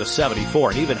dropping down to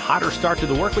 74. An even hotter start to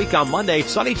the work week on Monday.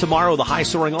 Sunny tomorrow, the high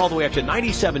soaring all the way up to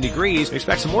 97 degrees.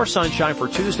 Expect some more sunshine for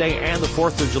Tuesday and the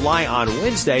 4th of July on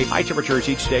Wednesday. High temperatures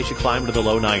each day should climb to the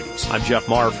low 90s. I'm Jeff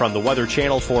Marr from the Weather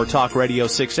Channel for Talk Radio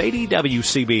 680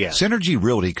 WCBS. Synergy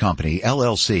Realty Company,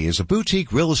 LLC, is a boutique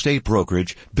real estate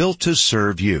brokerage built to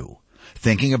serve you.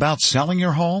 Thinking about selling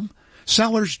your home?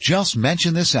 Sellers just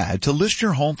mention this ad to list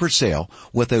your home for sale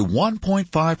with a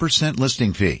 1.5%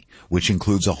 listing fee, which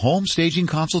includes a home staging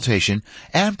consultation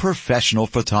and professional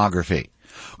photography.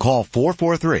 Call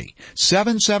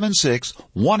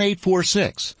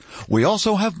 443-776-1846. We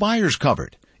also have buyers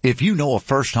covered. If you know a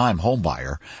first-time home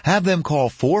buyer, have them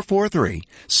call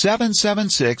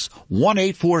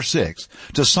 443-776-1846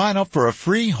 to sign up for a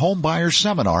free home buyer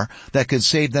seminar that could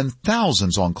save them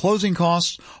thousands on closing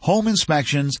costs, home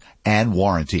inspections, and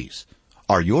warranties.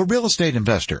 Are you a real estate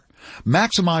investor?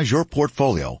 Maximize your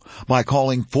portfolio by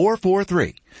calling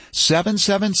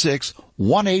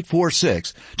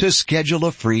 443-776-1846 to schedule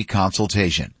a free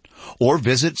consultation. Or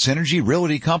visit Synergy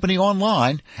Realty Company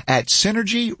online at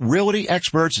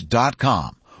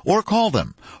synergyrealtyexperts.com or call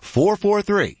them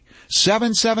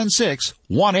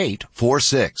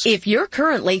 443-776-1846. If you're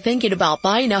currently thinking about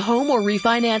buying a home or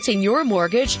refinancing your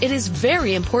mortgage, it is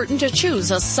very important to choose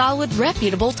a solid,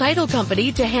 reputable title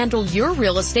company to handle your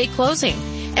real estate closing.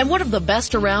 And one of the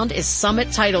best around is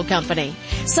Summit Title Company.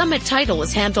 Summit Title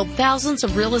has handled thousands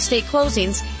of real estate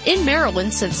closings in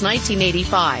Maryland since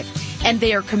 1985. And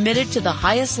they are committed to the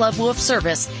highest level of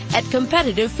service at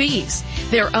competitive fees.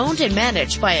 They're owned and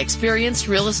managed by experienced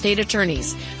real estate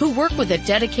attorneys who work with a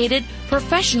dedicated,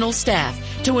 professional staff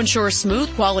to ensure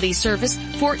smooth quality service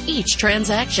for each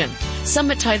transaction.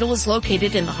 Summit Title is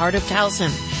located in the heart of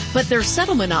Towson, but their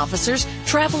settlement officers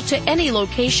travel to any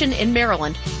location in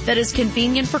Maryland that is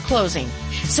convenient for closing.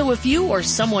 So if you or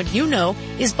someone you know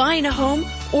is buying a home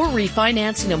or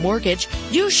refinancing a mortgage,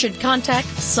 you should contact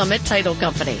Summit Title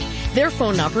Company. Their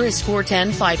phone number is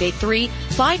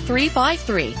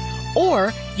 410-583-5353,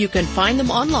 or you can find them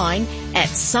online at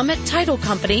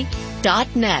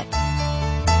summittitlecompany.net.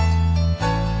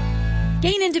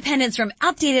 Gain independence from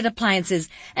outdated appliances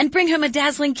and bring home a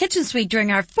dazzling kitchen suite during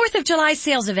our 4th of July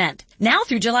sales event. Now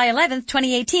through July 11th,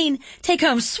 2018, take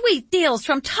home sweet deals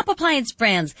from top appliance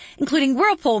brands, including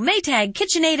Whirlpool, Maytag,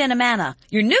 KitchenAid, and Amana.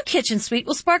 Your new kitchen suite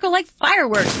will sparkle like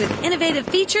fireworks with innovative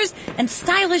features and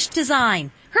stylish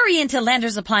design. Hurry into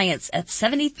Landers Appliance at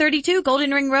 7032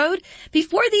 Golden Ring Road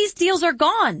before these deals are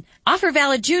gone. Offer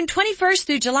valid June 21st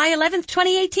through July 11th,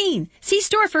 2018. See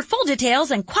store for full details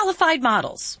and qualified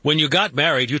models. When you got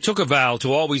married, you took a vow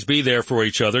to always be there for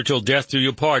each other till death do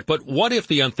you part. But what if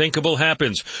the unthinkable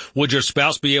happens? Would your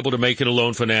spouse be able to make it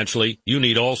alone financially? You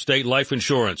need Allstate Life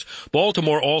Insurance.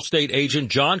 Baltimore Allstate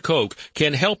agent John Koch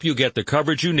can help you get the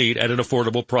coverage you need at an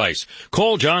affordable price.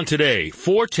 Call John today,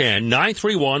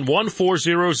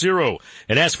 410-931-1400,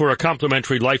 and ask for a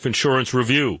complimentary life insurance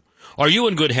review. Are you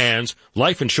in good hands?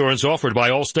 Life insurance offered by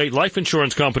Allstate Life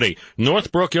Insurance Company,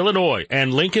 Northbrook, Illinois,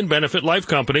 and Lincoln Benefit Life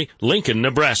Company, Lincoln,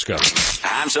 Nebraska.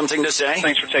 Have something to say?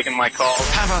 Thanks for taking my call.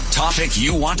 Have a topic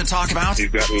you want to talk about?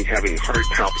 You've got me having heart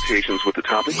palpitations with the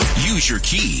topic. Use your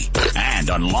key and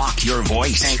unlock your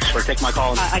voice. Thanks for taking my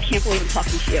call. I can't believe I'm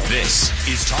talking to you. This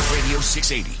is Talk Radio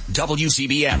 680,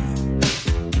 WCBM.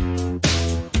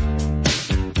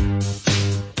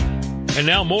 And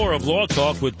now more of Law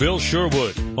Talk with Bill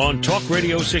Sherwood on Talk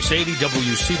Radio 680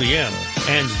 WCBM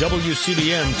and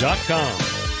WCBM.com.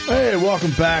 Hey,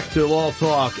 welcome back to Law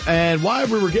Talk. And while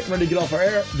we were getting ready to get off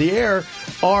the air,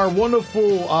 our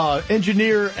wonderful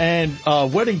engineer and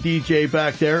wedding DJ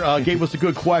back there gave us a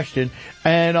good question.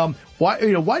 And why didn't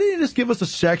you just give us a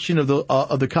section of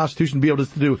the Constitution to be able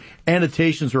to do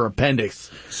annotations or appendix?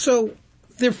 So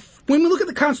when we look at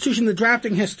the Constitution, the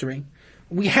drafting history,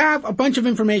 we have a bunch of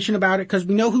information about it because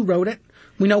we know who wrote it.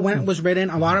 We know when it was written.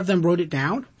 A lot of them wrote it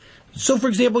down. So, for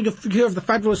example, you hear of the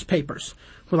Federalist Papers,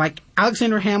 where like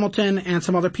Alexander Hamilton and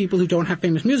some other people who don't have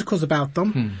famous musicals about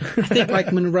them, I think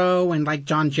like Monroe and like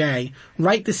John Jay,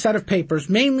 write this set of papers,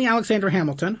 mainly Alexander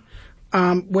Hamilton,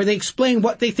 where they explain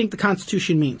what they think the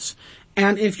Constitution means.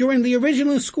 And if you're in the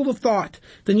original school of thought,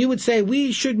 then you would say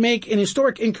we should make an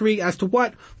historic inquiry as to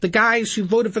what the guys who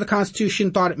voted for the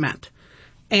Constitution thought it meant.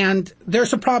 And there are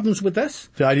some problems with this.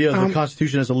 The idea of the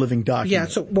Constitution as a living document. Yeah,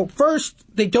 so, well, first,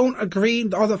 they don't agree.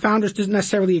 All the founders didn't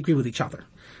necessarily agree with each other.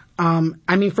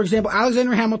 I mean, for example,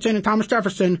 Alexander Hamilton and Thomas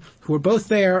Jefferson, who were both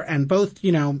there and both,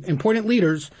 important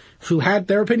leaders who had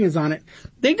their opinions on it,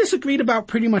 they disagreed about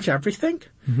pretty much everything.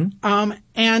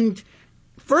 And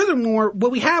furthermore,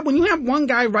 what we have, when you have one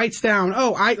guy writes down,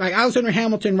 like Alexander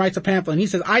Hamilton writes a pamphlet and he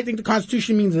says, I think the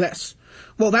Constitution means this.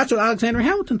 Well, that's what Alexander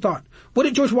Hamilton thought. What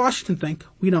did George Washington think?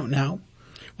 We don't know.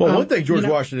 Well, one thing George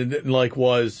Washington didn't like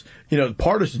was,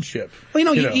 partisanship.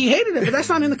 Well, he hated it, but that's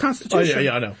not in the Constitution. Oh,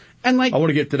 yeah, I know. And I want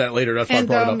to get to that later. That's why I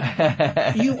brought it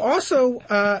up. You also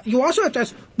have to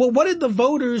ask, well, what did the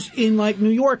voters in New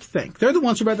York think? They're the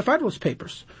ones who read the Federalist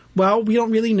Papers. Well, we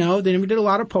don't really know. They never did a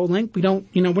lot of polling. We don't,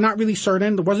 we're not really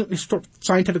certain. There wasn't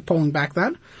scientific polling back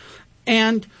then.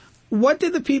 And what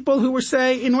did the people who were,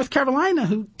 say, in North Carolina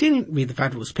who didn't read the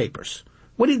Federalist Papers,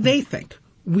 what did they think?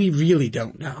 We really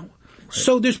don't know. Right.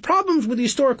 So there's problems with the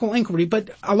historical inquiry,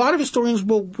 but a lot of historians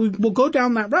will go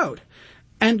down that road.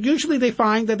 And usually they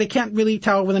find that they can't really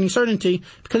tell with any certainty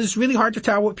because it's really hard to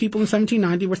tell what people in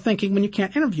 1790 were thinking when you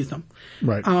can't interview them.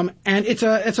 Right. And it's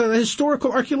a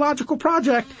historical archaeological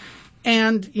project,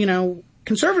 and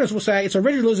conservatives will say it's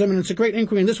originalism and it's a great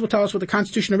inquiry and this will tell us what the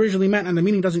Constitution originally meant and the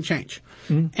meaning doesn't change.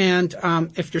 And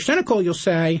if you're cynical, you'll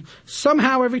say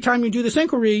somehow every time you do this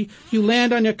inquiry, you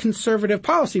land on a conservative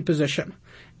policy position.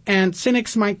 And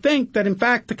cynics might think that, in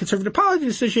fact, the conservative policy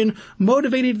decision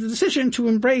motivated the decision to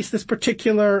embrace this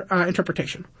particular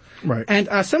interpretation. Right. And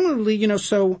similarly,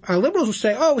 so liberals will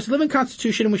say, it's a living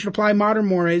constitution and we should apply modern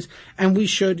mores and we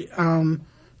should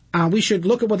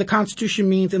look at what the Constitution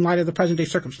means in light of the present-day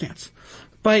circumstance.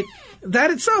 But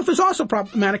that itself is also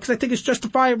problematic because I think it's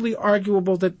justifiably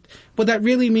arguable that what that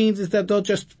really means is that they'll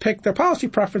just pick their policy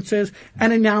preferences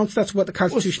and announce that's what the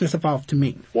Constitution has evolved to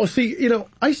mean. Well, see,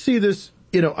 I see this,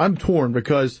 I'm torn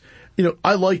because,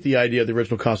 I like the idea of the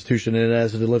original Constitution and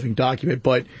as a living document,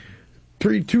 but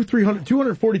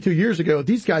 242 years ago,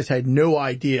 these guys had no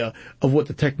idea of what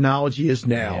the technology is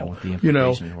now. Yeah, what the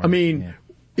information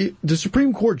the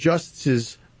Supreme Court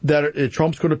justices that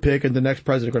Trump's going to pick and the next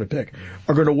president going to pick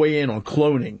are going to weigh in on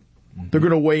cloning. They're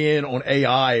going to weigh in on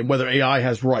AI and whether AI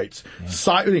has rights.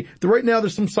 Yeah. Right now,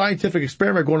 there's some scientific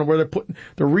experiment going on where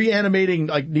they're reanimating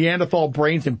like Neanderthal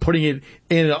brains and putting it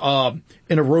in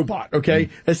a robot. Okay,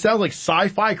 it sounds like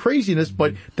sci-fi craziness,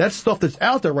 but that's stuff that's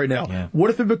out there right now. Yeah. What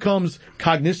if it becomes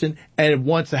cognizant and it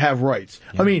wants to have rights?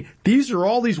 Yeah. I mean, these are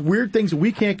all these weird things that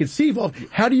we can't conceive of.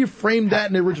 How do you frame that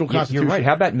in the original Constitution? You're right.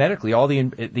 How about medically? All the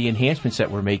enhancements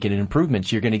that we're making and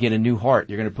improvements. You're going to get a new heart.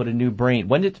 You're going to put a new brain.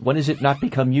 When does it not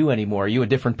become you anymore? Are you a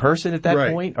different person at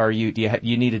that point? Or do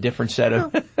you need a different set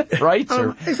of rights?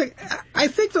 I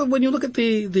think that when you look at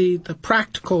the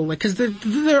practical, because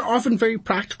they're often very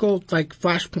practical,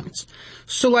 flashpoints.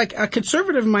 So, a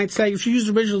conservative might say, if you use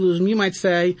originalism, you might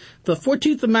say the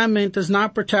 14th Amendment does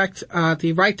not protect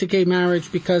the right to gay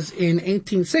marriage because in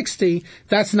 1860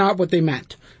 that's not what they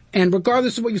meant. And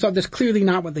regardless of what you thought, that's clearly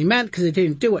not what they meant because they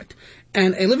didn't do it.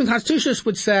 And a living constitutionalist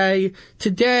would say,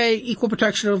 today, equal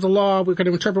protection of the law, we're going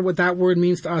to interpret what that word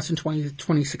means to us in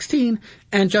 2016.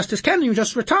 And Justice Kennedy, who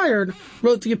just retired,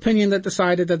 wrote the opinion that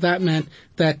decided that meant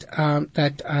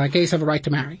that gays have a right to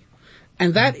marry.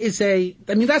 And that is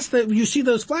you see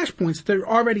those flashpoints, they're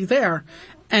already there.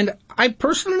 And I've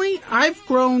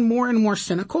grown more and more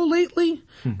cynical lately.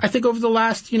 I think over the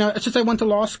last, since I went to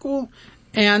law school.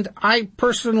 And I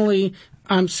personally,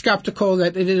 I'm skeptical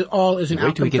that it all is an outcome.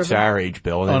 Wait till we get to our age,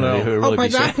 Bill. By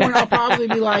that point, I'll probably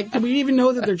be like, do we even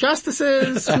know that they're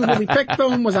justices? Who really picked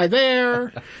them? Was I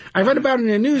there? I read about it in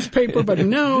a newspaper, but who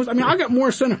knows? I mean, I'll get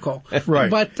more cynical. Right.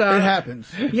 But, it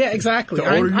happens. Yeah, exactly.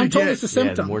 I'm told it's a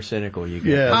symptom. The more cynical you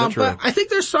get. Yeah, that's true. But I think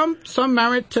there's some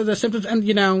merit to the symptoms.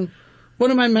 And, one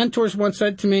of my mentors once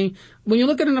said to me, when you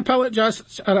look at an appellate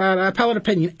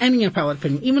opinion, any appellate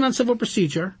opinion, even on civil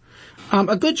procedure,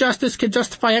 a good justice can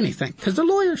justify anything because they're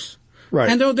lawyers. Right.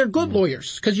 And they're good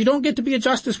lawyers, because you don't get to be a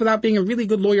justice without being a really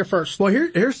good lawyer first. Well,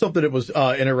 here's something that was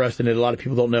interesting that a lot of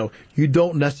people don't know. You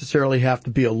don't necessarily have to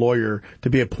be a lawyer to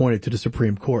be appointed to the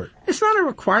Supreme Court. It's not a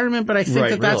requirement, but I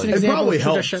think that's an It example probably of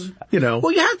helps, tradition.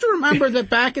 Well, you have to remember that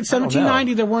back in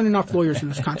 1790, there weren't enough lawyers in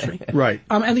this country. Right.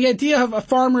 And the idea of a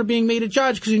farmer being made a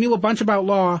judge because he knew a bunch about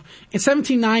law, in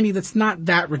 1790, that's not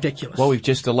that ridiculous. Well, we've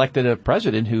just elected a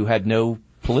president who had no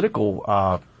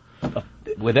political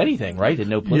with anything, right? And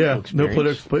no political experience. No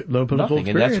political Nothing. experience.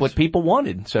 And that's what people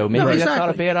wanted. So maybe that's not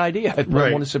a bad idea. I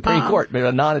want a Supreme Court, but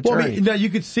a non-attorney. Well, I mean, now you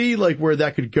could see where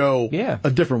that could go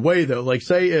a different way, though. Like,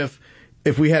 say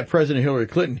if we had President Hillary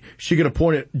Clinton, she could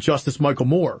appoint Justice Michael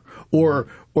Moore, or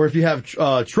if you have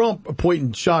Trump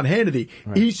appointing Sean Hannity,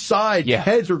 each side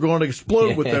heads are going to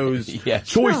explode with those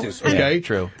choices. Okay,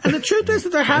 true. And the truth is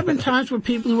that there have been times where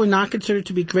people who are not considered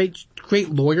to be great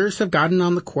lawyers have gotten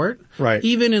on the court. Right.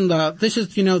 Even in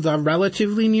the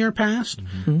relatively near past.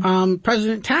 Mm-hmm.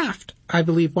 President Taft, I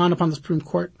believe, wound up on the Supreme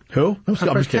Court. Who? I'm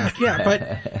just kidding. Taft,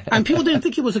 yeah, but people didn't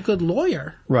think he was a good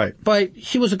lawyer. Right. But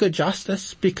he was a good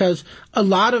justice, because a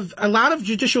lot of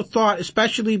judicial thought,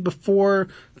 especially before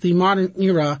the modern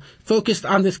era, focused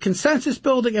on this consensus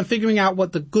building and figuring out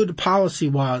what the good policy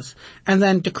was, and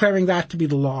then declaring that to be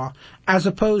the law, as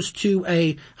opposed to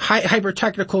a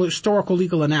hyper-technical historical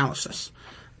legal analysis.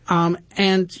 There's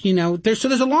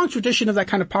a long tradition of that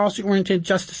kind of policy-oriented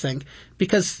justicing,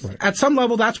 because at some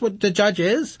level that's what the judge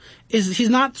is he's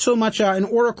not so much an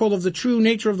oracle of the true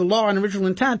nature of the law and original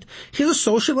intent. He's a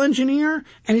social engineer,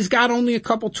 and he's got only a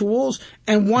couple tools,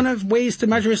 and one of ways to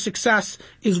measure his success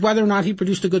is whether or not he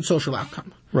produced a good social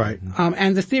outcome. Right.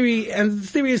 And the theory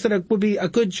is that a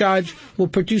good judge will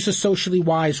produce a socially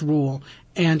wise rule.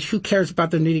 And who cares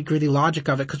about the nitty-gritty logic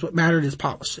of it, because what mattered is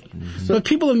policy. Mm-hmm. But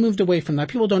people have moved away from that.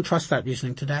 People don't trust that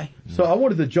reasoning today. So I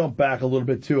wanted to jump back a little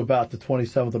bit, too, about the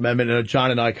 27th Amendment. And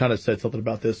John and I kind of said something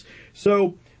about this.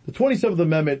 So the 27th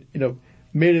Amendment,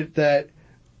 made it that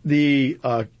the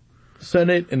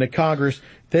Senate and the Congress,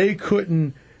 they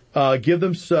couldn't give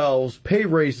themselves pay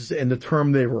raises in the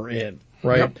term they were in.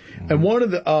 Right. Yep. And one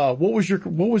of the what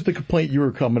was the complaint you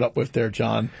were coming up with there,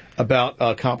 John,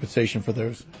 about compensation for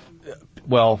those?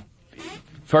 Well,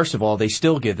 first of all, they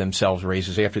still give themselves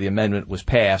raises after the amendment was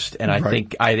passed, and I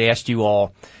think I'd asked you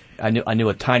all. I knew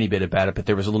a tiny bit about it, but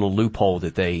there was a little loophole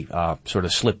that they sort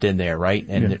of slipped in there, right?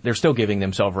 And they're still giving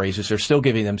themselves raises. They're still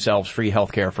giving themselves free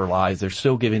health care for lives. They're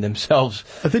still giving themselves.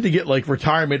 I think they get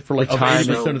retirement for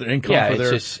 80% of their income for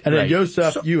their. And then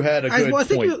Joseph, you had a good I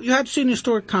think point. you have to see in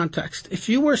historic context. If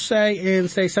you were, in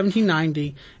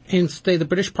 1790, in, the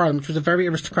British Parliament, which was a very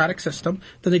aristocratic system,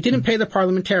 then they didn't pay the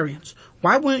parliamentarians.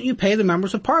 Why wouldn't you pay the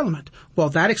members of Parliament? Well,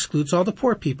 that excludes all the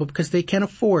poor people, because they can't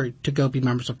afford to go be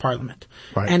members of Parliament.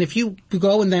 Right. And if you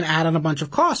go and then add on a bunch of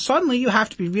costs, suddenly you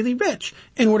have to be really rich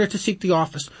in order to seek the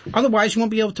office. Otherwise, you won't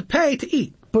be able to pay to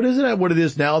eat. But isn't that what it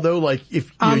is now, though? Like,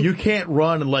 if you can't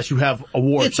run unless you have a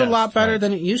war chest. It's a lot better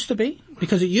than it used to be,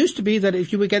 because it used to be that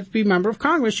if you would get to be a member of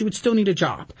Congress, you would still need a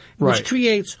job, which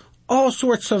creates all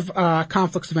sorts of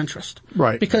conflicts of interest.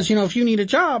 Right. Because, if you need a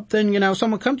job, then,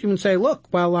 someone comes to you and say, look,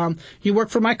 well, you work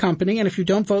for my company, and if you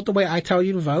don't vote the way I tell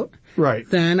you to vote,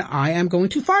 then I am going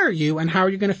to fire you, and how are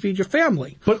you going to feed your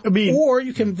family? But, or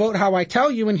you can vote how I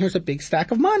tell you, and here's a big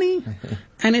stack of money.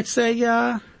 And it's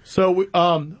a, So,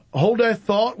 hold that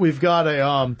thought. We've got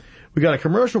a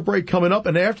commercial break coming up,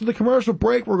 and after the commercial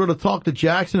break, we're going to talk to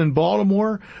Jackson in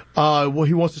Baltimore.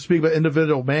 He wants to speak about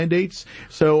individual mandates.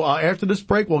 So after this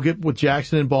break, we'll get with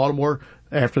Jackson in Baltimore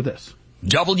after this.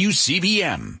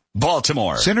 WCBM,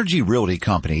 Baltimore. Synergy Realty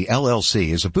Company, LLC,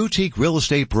 is a boutique real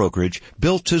estate brokerage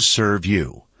built to serve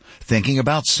you. Thinking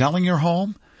about selling your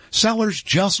home? Sellers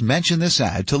just mention this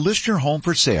ad to list your home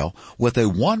for sale with a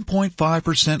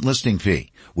 1.5% listing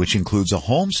fee, which includes a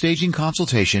home staging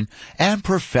consultation and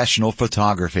professional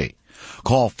photography.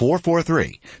 Call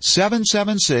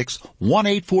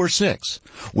 443-776-1846.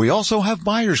 We also have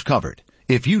buyers covered.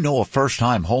 If you know a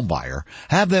first-time home buyer,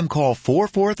 have them call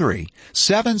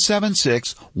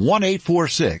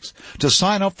 443-776-1846 to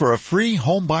sign up for a free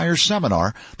home buyer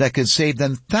seminar that could save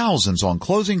them thousands on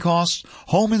closing costs,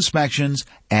 home inspections,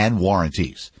 and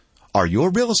warranties. Are you a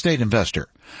real estate investor?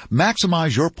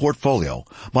 Maximize your portfolio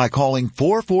by calling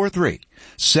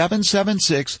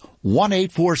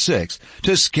 443-776-1846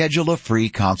 to schedule a free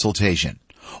consultation.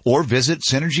 Or visit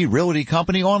Synergy Realty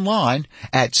Company online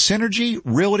at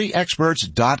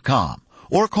synergyrealtyexperts.com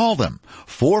or call them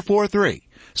 443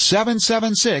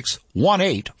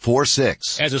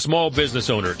 776-1846. As a small business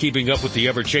owner, keeping up with the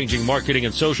ever-changing marketing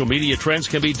and social media trends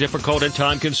can be difficult and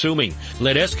time-consuming.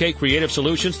 Let SK Creative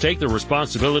Solutions take the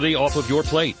responsibility off of your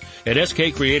plate. At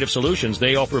SK Creative Solutions,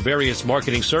 they offer various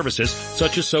marketing services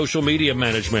such as social media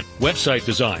management, website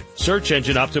design, search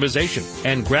engine optimization,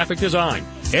 and graphic design.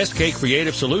 SK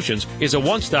Creative Solutions is a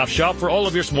one-stop shop for all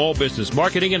of your small business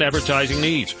marketing and advertising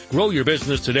needs. Grow your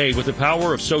business today with the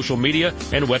power of social media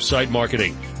and website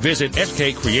marketing. Visit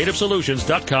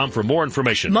skcreativesolutions.com for more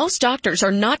information. Most doctors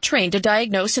are not trained to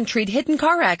diagnose and treat hidden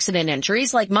car accident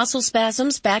injuries like muscle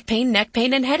spasms, back pain, neck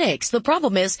pain, and headaches. The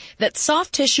problem is that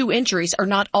soft tissue injuries are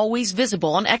not always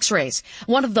visible on x-rays.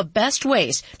 One of the best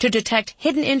ways to detect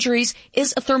hidden injuries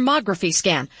is a thermography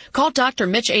scan. Call Dr.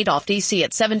 Mitch Adolph, D.C.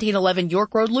 at 1711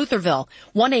 York Road, Lutherville,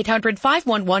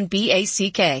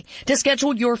 1-800-511-BACK to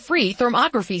schedule your free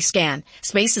thermography scan.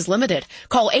 Space is limited.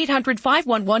 Call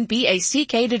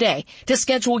 800-511-BACK today to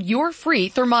schedule your free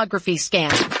thermography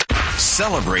scan.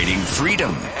 Celebrating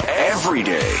freedom every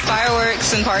day.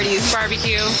 Fireworks and parties,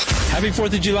 barbecue. Happy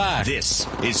 4th of July. This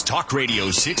is Talk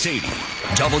Radio 680,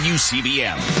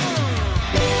 WCBM.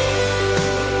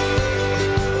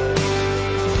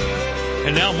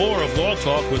 And now more of Law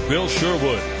Talk with Bill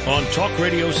Sherwood on Talk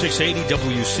Radio 680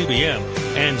 WCBM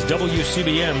and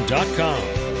WCBM.com.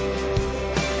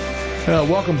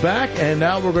 Welcome back, and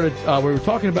now we're going to we were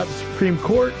talking about the Supreme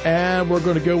Court, and we're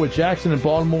going to go with Jackson in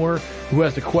Baltimore, who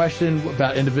has a question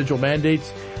about individual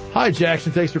mandates. Hi,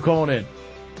 Jackson. Thanks for calling in.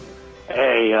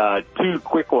 Hey, two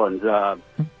quick ones.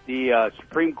 The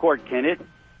Supreme Court, can it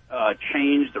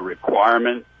change the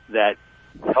requirement that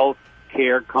health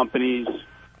care companies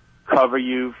cover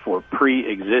you for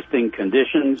pre-existing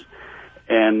conditions?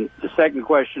 And the second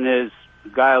question is, the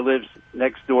guy who lives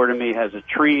next door to me has a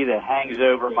tree that hangs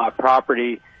over my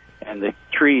property, and the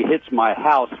tree hits my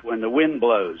house when the wind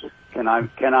blows. Can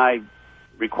I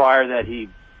require that he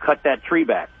cut that tree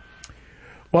back?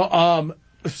 Well,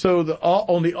 so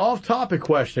on the off-topic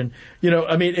question,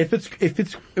 I mean, if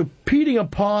it's impeding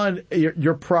upon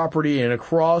your property and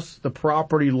across the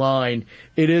property line,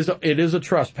 it is a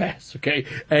trespass, okay?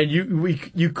 And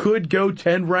you could go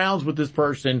 10 rounds with this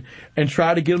person and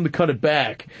try to get him to cut it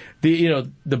back.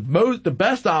 The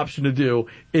best option to do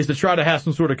is to try to have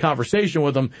some sort of conversation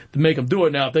with them to make them do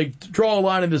it. Now, if they draw a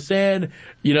line in the sand,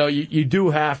 you do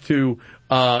have to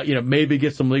maybe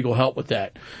get some legal help with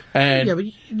that. And but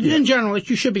in general,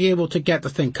 you should be able to get the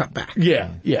thing cut back. Yeah.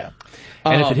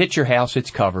 And if it hits your house,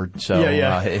 it's covered. So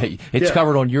it's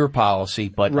covered on your policy,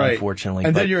 but unfortunately.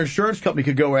 And then your insurance company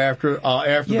could go after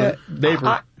the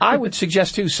neighbor. I would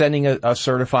suggest, too, sending a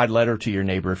certified letter to your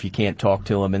neighbor if you can't talk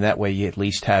to him, and that way you at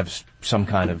least have some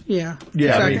kind of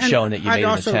showing that you made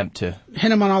an attempt to.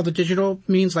 Hit him on all the digital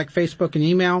means like Facebook and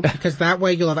email, because that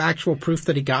way you'll have actual proof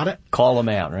that he got it. Call him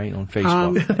out, right, on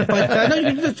Facebook. But no,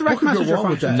 you can just direct message or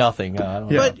phone. Nothing.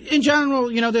 But in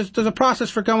general, there's a process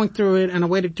for going through it and a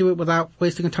way to do it without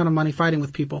wasting a ton of money fighting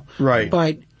with people. Right.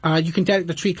 But you can get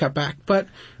the tree cut back. But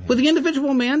with the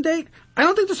individual mandate, I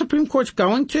don't think the Supreme Court's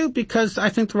going to, because I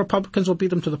think the Republicans will beat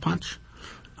them to the punch.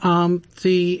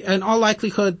 In all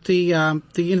likelihood, with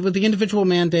the individual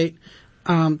mandate,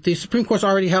 the Supreme Court's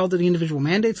already held that the individual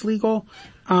mandate's legal.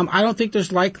 I don't think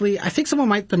there's likely. I think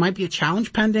there might be a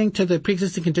challenge pending to the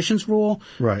pre-existing conditions rule.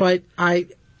 Right. But I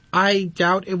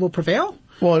doubt it will prevail.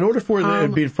 Well, in order for it to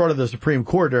be in front of the Supreme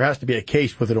Court, there has to be a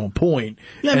case with it on point.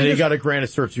 And they got to grant a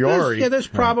certiorari. There's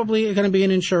probably going to be an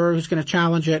insurer who's going to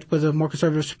challenge it with a more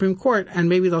conservative Supreme Court, and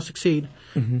maybe they'll succeed.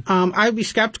 Mm-hmm. I would be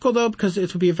skeptical, though, because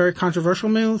it would be a very controversial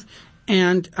move.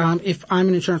 And if I'm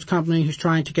an insurance company who's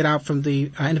trying to get out from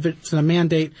the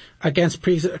mandate against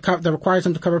that requires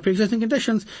them to cover pre-existing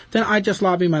conditions, then I just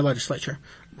lobby my legislature.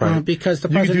 Right. Because the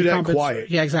you president can do that incumbents, quiet.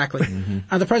 Yeah, exactly.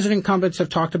 Mm-hmm. The president incumbents have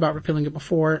talked about repealing it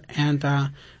before, and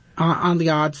on the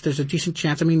odds, there's a decent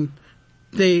chance. I mean,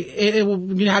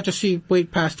 you have to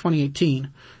wait past 2018,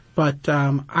 but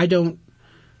I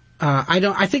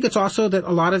think it's also that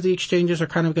a lot of the exchanges are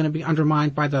kind of going to be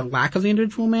undermined by the lack of the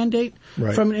individual mandate.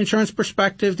 Right. From an insurance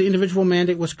perspective, the individual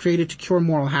mandate was created to cure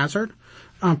moral hazard.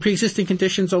 Pre-existing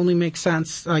conditions only make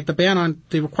sense. Like the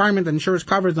requirement that insurers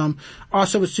cover them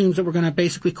also assumes that we're going to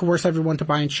basically coerce everyone to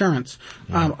buy insurance.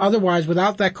 Yeah. Otherwise,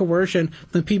 without that coercion,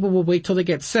 then people will wait till they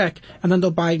get sick, and then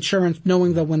they'll buy insurance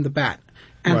knowing they'll win the bet.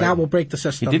 And that will break the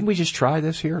system. Didn't we just try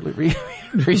this here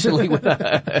recently? With, well,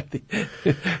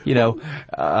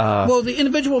 the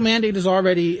individual mandate is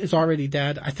already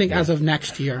dead. I think as of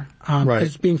next year,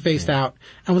 it's being phased out.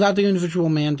 And without the individual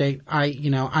mandate,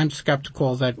 I'm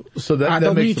skeptical that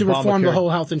they'll need to reform the whole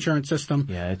health insurance system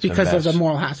because there's a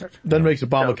moral hazard. That makes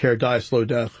Obamacare die a slow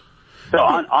death. So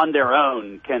on their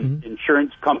own, can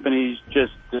insurance companies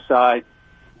just decide,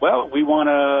 well, we want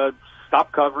to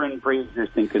stop covering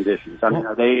pre-existing conditions? I mean,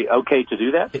 are they okay to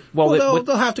do that? Well,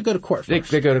 they'll have to go to court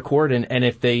first. They go to court, and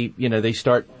if they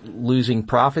start losing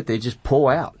profit, they just pull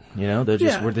out. They'll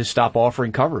just stop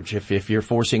offering coverage. If you're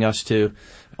forcing us to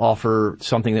offer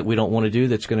something that we don't want to do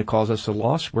that's going to cause us a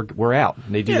loss, we're out.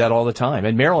 And they do that all the time.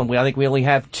 In Maryland, I think we only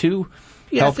have 2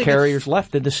 health carriers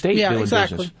left in the state doing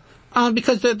business.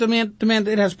 Because the demand,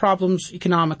 it has problems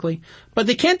economically. But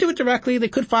they can't do it directly. They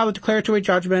could file a declaratory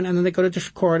judgment, and then they go to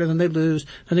district court, and then they lose.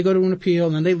 Then they go to an appeal,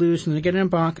 and then they lose, and then they get an en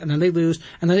banc, and then they lose,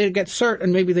 and then they get cert,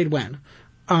 and maybe they'd win.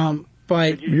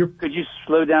 But could you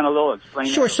slow down a little? Explain.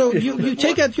 Sure. That So you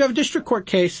have a district court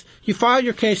case. You file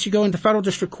your case. You go into federal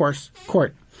district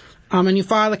court, and you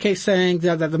file a case saying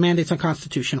that the mandate's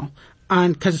unconstitutional,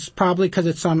 and because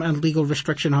it's some illegal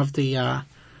restriction of the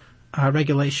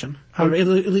regulation,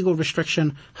 illegal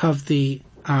restriction of the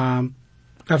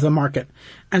market,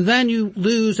 and then you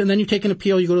lose, and then you take an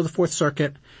appeal. You go to the Fourth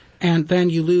Circuit, and then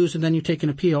you lose, and then you take an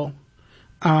appeal,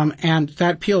 and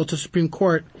that appeal to Supreme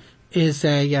Court is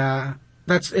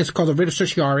it's called a writ of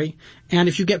certiorari. And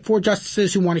if you get 4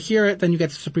 justices who want to hear it, then you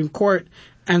get to the Supreme Court,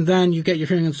 and then you get your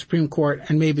hearing in the Supreme Court,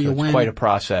 and maybe you win. It's quite a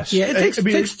process. Yeah, it takes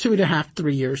 2.5,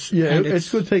 3 years. Yeah,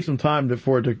 it's going to take some time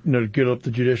for it to get up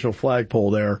the judicial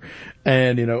flagpole there,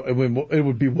 and it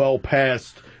would be well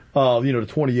past the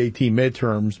 2018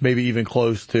 midterms, maybe even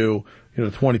close to the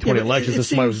 2020 elections that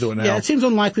somebody was doing now. Yeah, it seems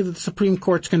unlikely that the Supreme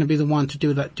Court's going to be the one to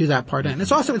do that part. And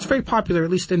it's very popular, at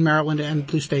least in Maryland and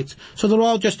blue states. So they'll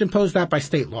all just impose that by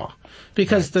state law,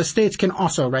 because the states can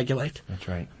also regulate. That's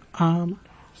right.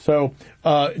 So,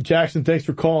 Jackson, thanks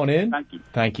for calling in.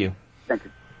 Thank you.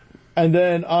 And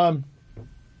then,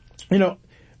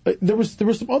 there was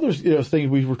some other things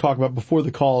we were talking about before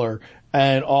the caller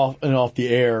and off the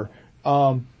air.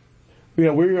 We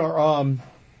are,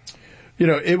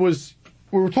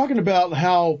 we were talking about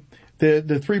how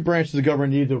the 3 branches of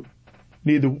government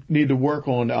need to work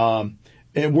on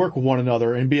and work with one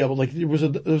another and be able, there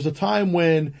was a time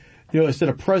when instead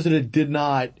a president did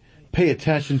not pay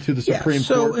attention to the Supreme Court.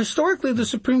 So historically, the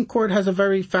Supreme Court has a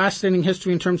very fascinating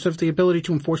history in terms of the ability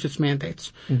to enforce its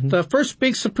mandates. Mm-hmm. The first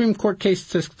big Supreme Court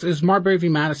case is Marbury v.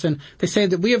 Madison. They say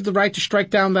that we have the right to strike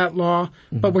down that law,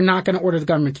 but we're not going to order the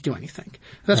government to do anything.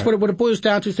 That's what it boils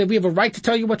down to. Say we have a right to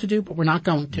tell you what to do, but we're not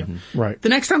going to. Mm-hmm. Right. The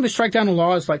next time they strike down a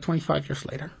law is 25 years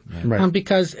later. Right.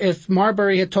 Because if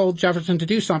Marbury had told Jefferson to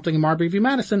do something in Marbury v.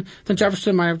 Madison, then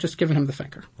Jefferson might have just given him the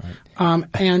finger. Right.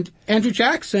 And Andrew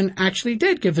Jackson actually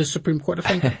did give his Supreme Court a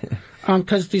finger.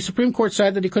 Because the Supreme Court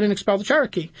said that he couldn't expel the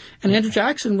Cherokee. And Andrew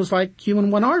Jackson was like, you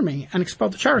in one army and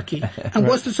expelled the Cherokee. And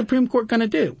what's the Supreme Court going to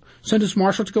do? Send his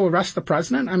marshal to go arrest the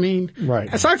president? I mean,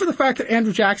 aside from the fact that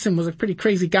Andrew Jackson was a pretty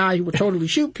crazy guy who would totally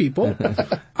shoot people,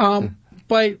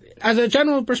 but as a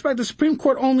general perspective, the Supreme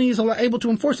Court only is able to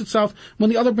enforce itself when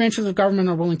the other branches of government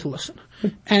are willing to listen.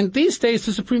 And these days,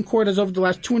 the Supreme Court has, over the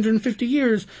last 250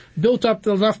 years, built up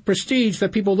enough prestige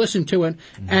that people listen to it,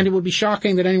 and it would be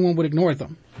shocking that anyone would ignore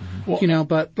them. Well,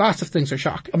 but lots of things are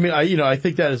shocking. I mean, I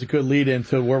think that is a good lead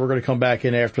into where we're going to come back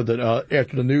in after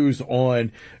the news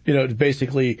on,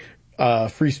 basically,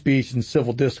 free speech and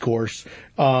civil discourse.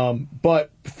 But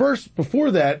first,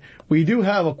 before that, we do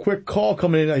have a quick call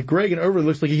coming in. Greg and Over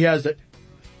looks like he has it.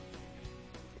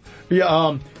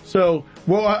 Yeah. So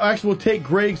we'll take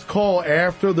Greg's call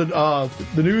after the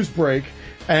news break.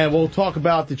 And we'll talk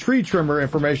about the tree trimmer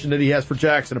information that he has for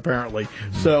Jackson, apparently.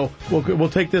 So we'll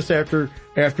take this after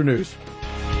news.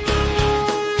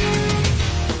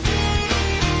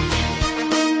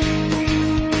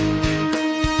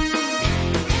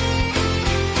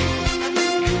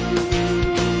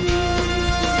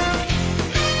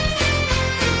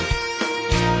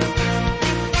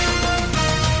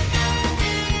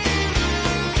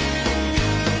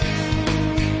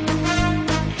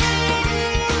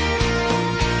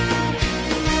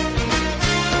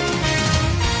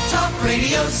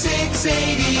 Radio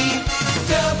 680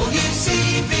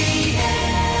 WCBM.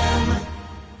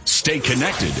 Stay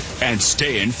connected and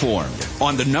stay informed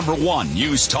on the #1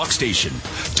 news talk station.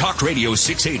 Talk Radio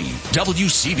 680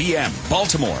 WCBM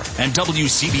Baltimore and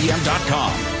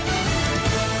WCBM.com.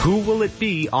 Who will it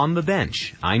be on the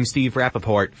bench? I'm Steve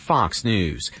Rappaport, Fox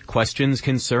News. Questions,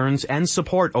 concerns, and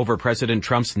support over President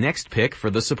Trump's next pick for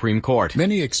the Supreme Court.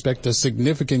 Many expect a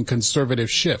significant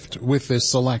conservative shift with this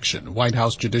selection. White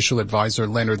House Judicial Advisor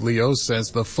Leonard Leo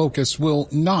says the focus will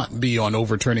not be on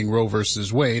overturning Roe v.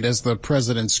 Wade, as the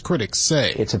president's critics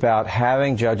say. It's about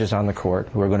having judges on the court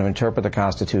who are going to interpret the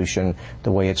Constitution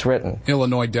the way it's written.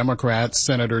 Illinois Democrat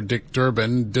Senator Dick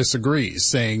Durbin disagrees,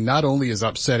 saying not only is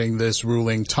upsetting this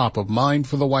ruling top of mind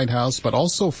for the White House, but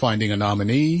also finding a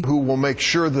nominee who will make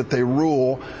sure that they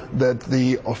rule that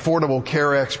the Affordable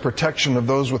Care Act's protection of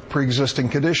those with pre-existing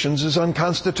conditions is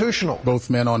unconstitutional. Both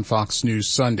men on Fox News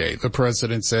Sunday. The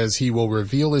president says he will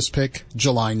reveal his pick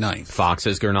July 9th.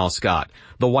 Fox's Gernal Scott.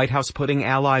 The White House putting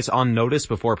allies on notice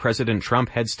before President Trump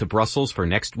heads to Brussels for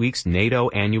next week's NATO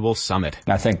annual summit.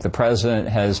 I think the president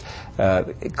has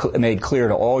made clear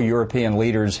to all European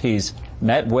leaders he's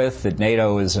met with that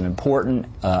NATO is an important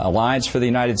alliance for the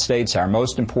United States, our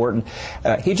most important.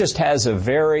 He just has a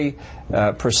very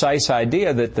precise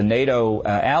idea that the NATO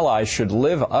allies should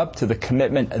live up to the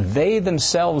commitment they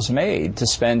themselves made to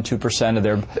spend 2% of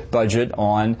their budget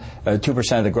on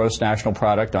 2% of the gross national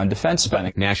product on defense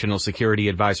spending. National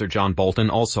Security Advisor John Bolton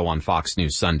also on Fox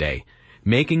News Sunday.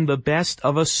 Making the best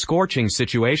of a scorching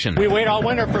situation. We wait all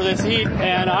winter for this heat,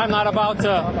 and I'm not about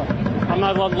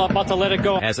to let it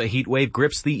go. As a heat wave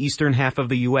grips the eastern half of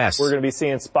the U.S. We're going to be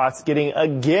seeing spots getting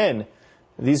again.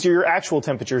 These are your actual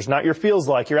temperatures, not your feels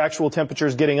like. Your actual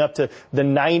temperatures getting up to the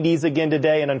 90s again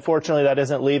today, and unfortunately that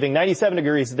isn't leaving. 97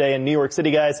 degrees today in New York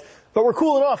City, guys. But we're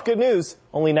cooling off. Good news.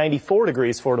 Only 94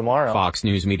 degrees for tomorrow. Fox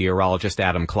News meteorologist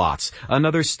Adam Klotz.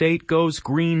 Another state goes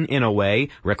green in a way.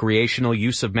 Recreational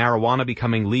use of marijuana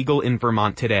becoming legal in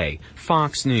Vermont today.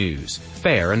 Fox News.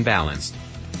 Fair and balanced.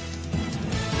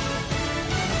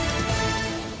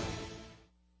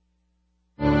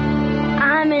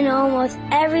 I'm in almost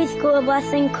every school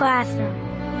bus and classroom.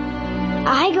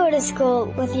 I go to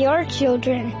school with your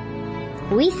children.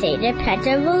 We say the Pledge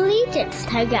of Allegiance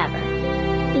together.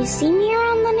 You see me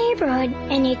around the neighborhood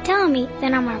and you tell me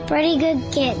that I'm a pretty good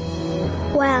kid.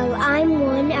 Well, I'm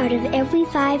one out of every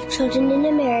 5 children in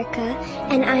America,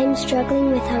 and I'm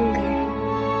struggling with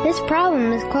hunger. This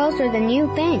problem is closer than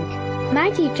you think. My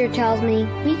teacher tells me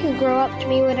we can grow up to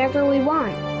be whatever we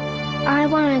want. I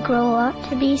want to grow up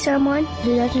to be someone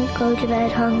who doesn't go to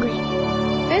bed hungry.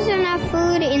 There's enough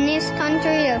food in this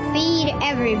country to feed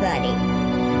everybody.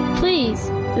 Please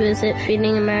visit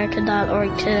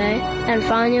feedingamerica.org today and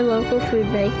find your local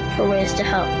food bank for ways to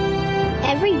help.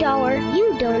 Every dollar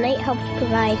you donate helps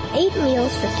provide 8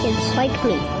 meals for kids like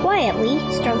me, quietly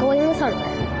struggling with hunger.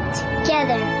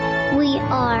 Together, we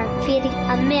are Feeding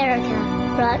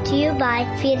America, brought to you by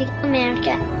Feeding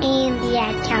America and the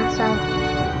Ad Council.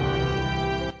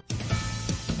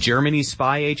 Germany's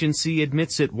spy agency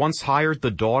admits it once hired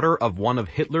the daughter of one of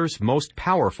Hitler's most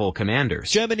powerful commanders.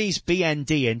 Germany's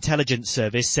BND intelligence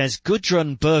service says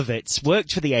Gudrun Burwitz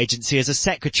worked for the agency as a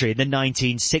secretary in the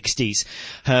 1960s.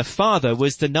 Her father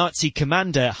was the Nazi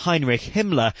commander Heinrich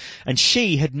Himmler, and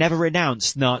she had never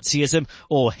renounced Nazism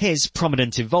or his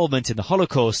prominent involvement in the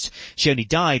Holocaust. She only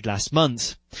died last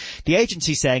month. The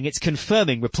agency saying it's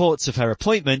confirming reports of her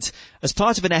appointment as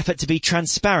part of an effort to be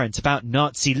transparent about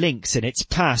Nazi links in its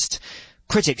past.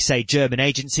 Critics say German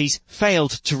agencies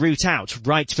failed to root out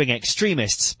right-wing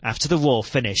extremists after the war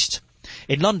finished.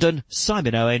 In London,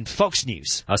 Simon Owen, Fox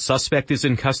News. A suspect is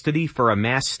in custody for a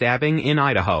mass stabbing in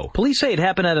Idaho. Police say it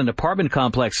happened at an apartment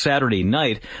complex Saturday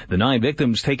night. The 9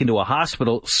 victims taken to a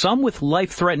hospital, some with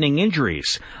life-threatening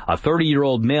injuries. A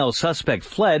 30-year-old male suspect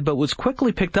fled but was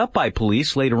quickly picked up by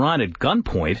police later on at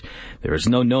gunpoint. There is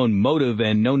no known motive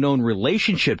and no known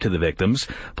relationship to the victims.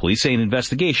 Police say an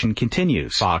investigation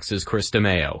continues. Fox's Chris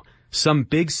DeMeo. Some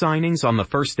big signings on the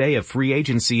first day of free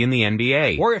agency in the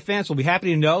NBA. Warrior fans will be happy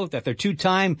to know that their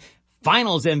 2-time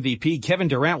Finals MVP Kevin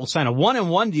Durant will sign a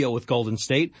 1-and-1 deal with Golden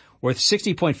State worth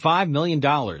 $60.5 million.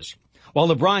 While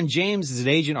LeBron James and his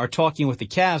agent are talking with the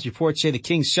Cavs, reports say the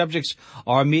Kings subjects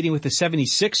are meeting with the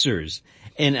 76ers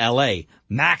in L.A.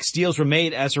 Max deals were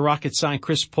made as the Rockets signed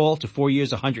Chris Paul to 4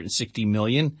 years, $160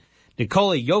 million.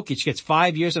 Nikola Jokic gets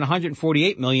 5 years and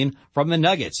 $148 million from the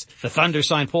Nuggets. The Thunder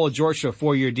signed Paul George to a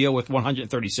 4-year deal with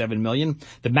 $137 million.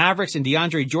 The Mavericks and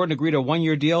DeAndre Jordan agreed to a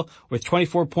 1-year deal with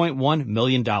 $24.1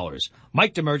 million.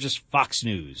 Mike DeMurgis, Fox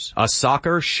News. A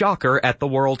soccer shocker at the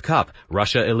World Cup.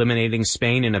 Russia eliminating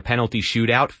Spain in a penalty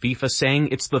shootout. FIFA saying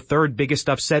it's the 3rd biggest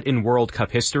upset in World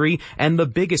Cup history and the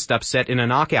biggest upset in a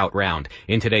knockout round.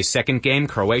 In today's second game,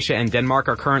 Croatia and Denmark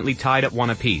are currently tied at 1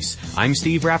 apiece. I'm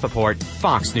Steve Rappaport,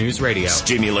 Fox News Radio.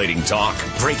 Stimulating talk,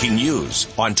 breaking news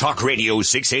on Talk Radio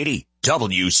 680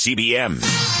 WCBM.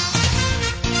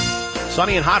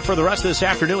 Sunny and hot for the rest of this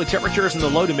afternoon with temperatures in the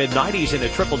low to mid-90s and a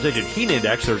triple-digit heat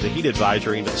index. There's a heat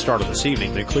advisory into the start of this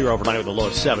evening. Then clear overnight with a low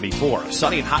of 74.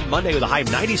 Sunny and hot Monday with a high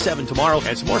of 97 tomorrow.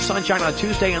 And some more sunshine on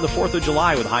Tuesday and the 4th of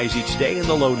July with highs each day in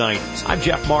the low 90s. I'm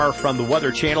Jeff Marr from the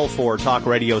Weather Channel for Talk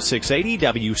Radio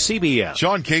 680 WCBS.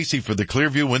 Sean Casey for the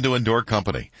Clearview Window and Door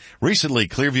Company. Recently,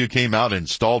 Clearview came out and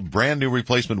installed brand new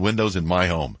replacement windows in my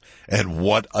home. And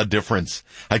what a difference.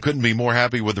 I couldn't be more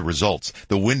happy with the results.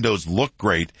 The windows look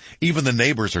great. Even the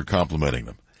neighbors are complimenting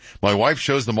them. My wife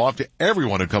shows them off to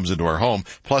everyone who comes into our home,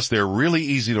 plus they're really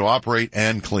easy to operate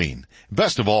and clean.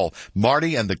 Best of all,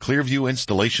 Marty and the Clearview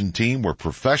installation team were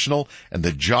professional and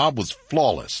the job was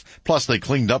flawless. Plus they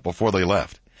cleaned up before they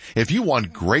left. If you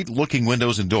want great-looking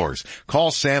windows and doors, call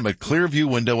Sam at Clearview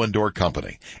Window and Door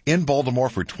Company in Baltimore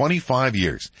for 25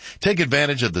 years. Take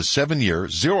advantage of the 7-year,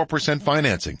 0%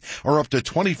 financing or up to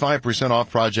 25%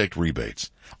 off project rebates.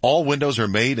 All windows are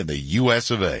made in the U.S.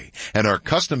 of A. and are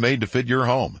custom-made to fit your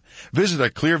home. Visit a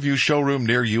Clearview showroom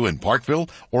near you in Parkville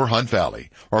or Hunt Valley,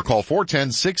 or call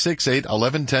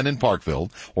 410-668-1110 in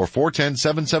Parkville or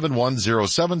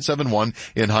 410-771-0771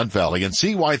 in Hunt Valley and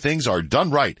see why things are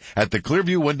done right at the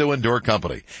Clearview Window and Door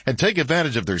Company. And take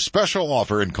advantage of their special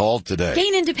offer and call today.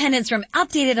 Gain independence from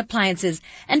outdated appliances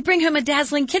and bring home a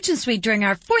dazzling kitchen suite during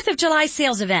our 4th of July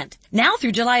sales event. Now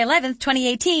through July 11th,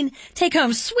 2018, take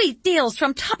home sweet deals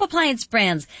from top appliance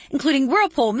brands, including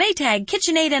Whirlpool, Maytag,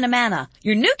 KitchenAid, and Amana.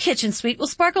 Your new kitchen suite will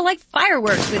sparkle like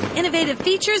fireworks with innovative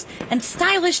features and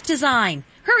stylish design.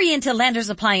 Hurry into Landers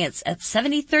Appliance at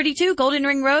 7032 Golden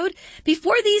Ring Road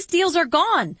before these deals are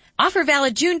gone. Offer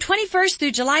valid June 21st through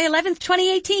July 11th,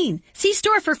 2018. See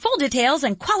store for full details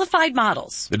and qualified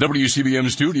models. The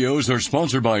WCBM studios are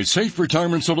sponsored by Safe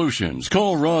Retirement Solutions.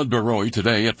 Call Rod Baroy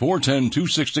today at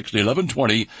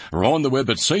 410-266-1120 or on the web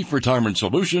at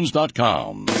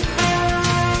saferetirementsolutions.com.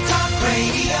 Talk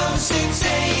Radio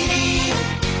 680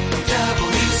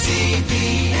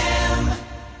 WCBM.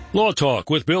 Law Talk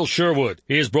with Bill Sherwood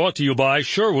is brought to you by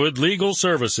Sherwood Legal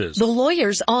Services. The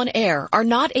lawyers on air are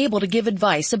not able to give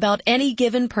advice about any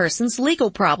given person's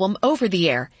legal problem over the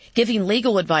air. Giving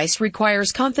legal advice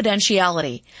requires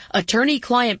confidentiality.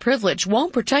 Attorney-client privilege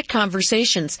won't protect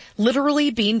conversations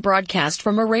literally being broadcast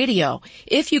from a radio.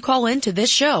 If you call into this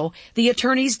show, the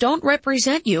attorneys don't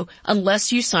represent you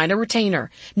unless you sign a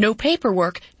retainer. No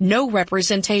paperwork, no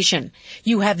representation.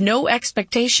 You have no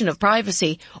expectation of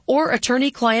privacy or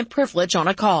attorney-client privilege on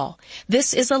a call.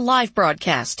 This is a live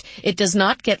broadcast. It does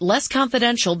not get less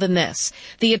confidential than this.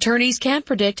 The attorneys can't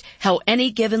predict how any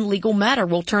given legal matter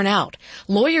will turn out.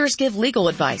 Lawyers give legal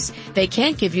advice. They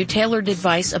can't give you tailored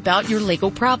advice about your legal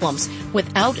problems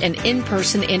without an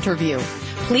in-person interview.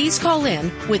 Please call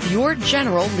in with your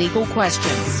general legal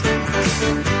questions.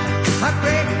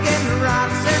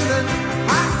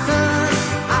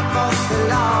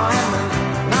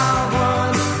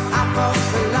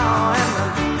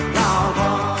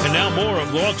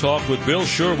 Law Talk with Bill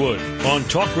Sherwood on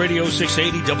Talk Radio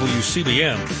 680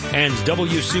 WCBM and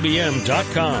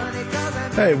WCBM.com.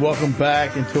 Hey, welcome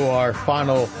back into our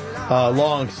final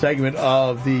long segment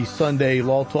of the Sunday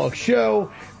Law Talk show.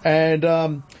 And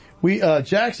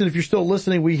Jackson, if you're still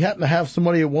listening, we happen to have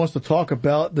somebody who wants to talk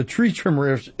about the tree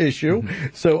trimmer issue.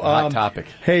 So, hot topic.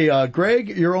 Hey, Greg,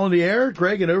 you're on the air.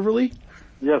 Greg in Overly.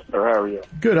 Yes, sir. How are you?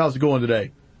 Good. How's it going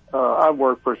today? I've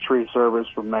worked for Tree Service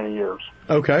for many years.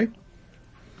 Okay.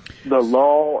 The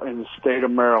law in the state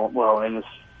of Maryland, well, in the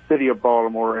city of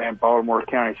Baltimore and Baltimore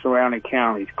County, surrounding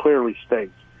counties, clearly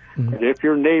states that if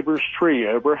your neighbor's tree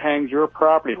overhangs your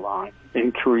property line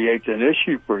and creates an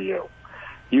issue for you,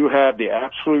 you have the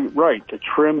absolute right to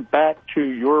trim back to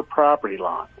your property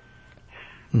line.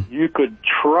 You could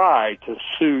try to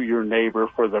sue your neighbor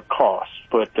for the cost,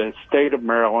 but the state of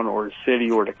Maryland or the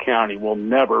city or the county will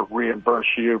never reimburse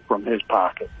you from his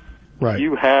pocket. Right.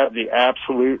 You have the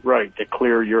absolute right to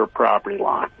clear your property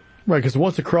line. Right, because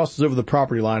once it crosses over the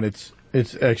property line, it's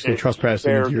actually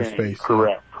trespassing into your space.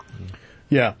 Correct.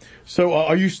 Yeah. So,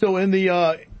 are you still in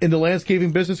the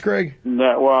landscaping business, Greg?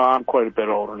 No, well, I'm quite a bit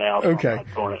older now. So okay.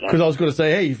 Because I was going to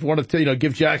say, hey, if you want to,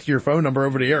 give Jackson your phone number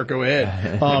over the air, go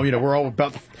ahead. We're all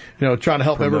about, trying to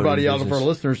help everybody out of our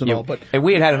listeners and all. But and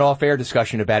we had an off-air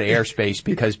discussion about airspace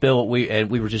because Bill,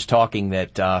 we were just talking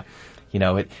that.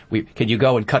 Can you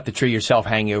go and cut the tree yourself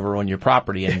hanging over on your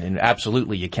property? And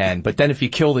absolutely you can. But then if you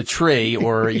kill the tree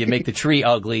or you make the tree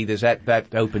ugly, that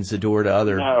opens the door to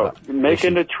other. No,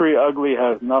 making the tree ugly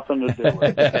has nothing to do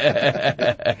with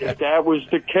it. If that was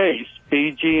the case,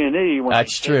 BG&E, when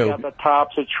That's they take true. out the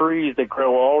tops of trees that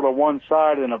grow all to one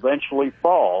side and eventually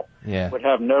fall, would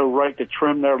have no right to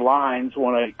trim their lines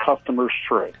on a customer's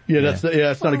tree. Yeah,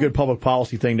 that's not a good public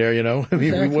policy thing there, you know. I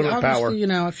mean, Exactly. we want power. Obviously, you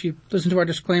know, if you listen to our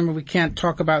disclaimer, we can't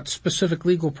talk about specific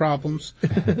legal problems.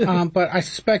 But I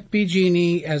suspect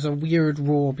BG&E has a weird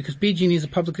rule because BG&E is a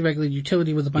publicly regulated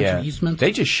utility with a bunch of easements.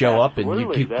 They just show up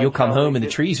and you'll come home and the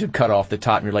trees have cut off the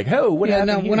top and you're like, oh, what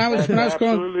happened here? When I was growing,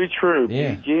 absolutely true.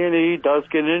 Yeah. BG&E does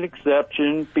get an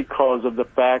exception because of the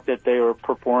fact that they are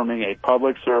performing a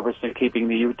public service and keeping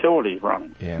the utilities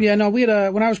running. Yeah, no, we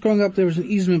had when I was growing up, there was an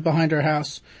easement behind our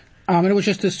house. And it was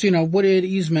just this, you know, wooded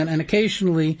easement, and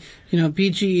occasionally, you know,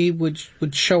 BGE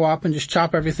would show up and just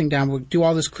chop everything down, would do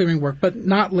all this clearing work, but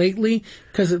not lately,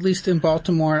 because at least in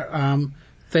Baltimore,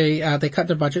 they cut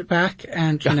their budget back,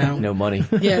 and, you know. No money.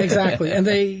 Yeah, exactly. And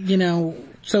they, you know,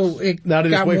 so it now they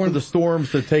just got wait more for the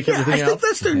storms to take everything out. I think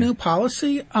that's their new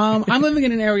policy. I'm living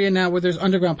in an area now where there's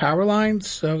underground power lines,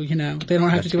 so, you know, they don't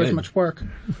have to do as much work.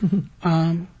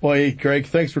 Well, hey, Greg,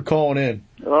 thanks for calling in.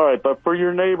 All right, but for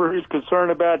your neighbor who's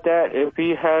concerned about that, if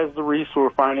he has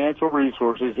the financial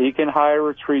resources, he can hire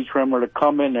a tree trimmer to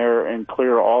come in there and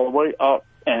clear all the way up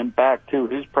and back to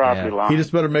his property line. He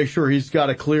just better make sure he's got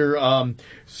a clear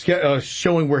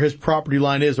showing where his property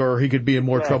line is, or he could be in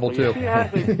more trouble too. If he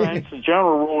has a fence, the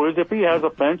general rule is if he has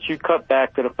a fence, you cut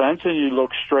back to the fence and you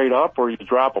look straight up, or you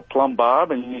drop a plumb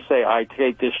bob and you say, I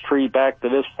take this tree back to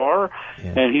this far,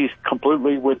 and he's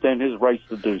completely within his rights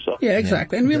to do so. Yeah,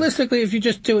 exactly. And realistically, if you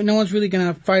just do it, no one's really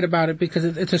going to fight about it because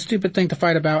it's a stupid thing to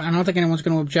fight about. And I don't think anyone's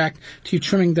going to object to you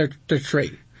trimming their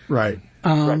tree. Right.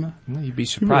 You'd be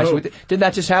surprised. Didn't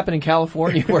that just happen in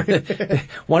California where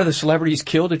one of the celebrities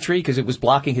killed a tree because it was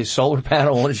blocking his solar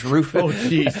panel on his roof? Oh,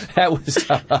 jeez. That was...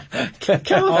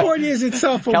 California is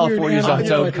itself a California's weird on its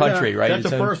own country, right?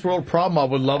 That's a first world problem. I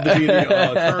would love to be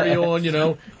the attorney on, you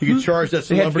know. You could charge that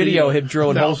They had celebrity video of him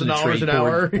drilling holes in the tree, $1,000 an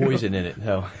hour. pouring poison in it.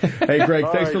 No. Hey, Greg,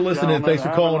 thanks for listening. Thanks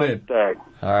for calling in.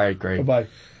 All right, Greg. Bye-bye.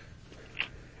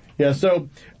 Yeah, so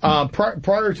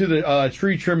prior to the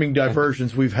tree trimming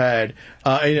diversions we've had,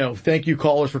 you know, thank you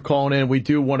callers for calling in. We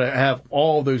do want to have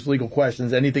all those legal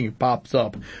questions, anything that pops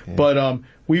up. Yeah. But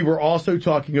we were also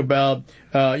talking about,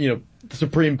 you know, the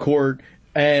Supreme Court,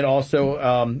 and also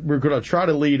we're going to try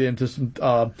to lead into some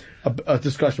a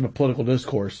discussion of political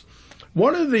discourse.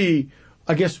 One of the,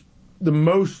 I guess, the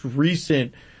most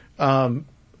recent,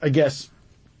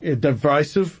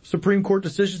 divisive Supreme Court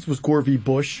decisions was Gore v.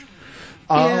 Bush.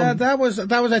 Yeah, that was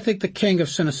I think the king of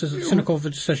cynical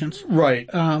decisions. Right.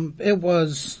 It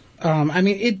was. I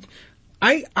mean,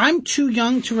 I'm too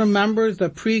young to remember the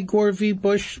pre-Gore v.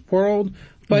 Bush world.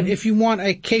 But if you want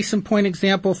a case in point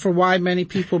example for why many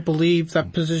people believe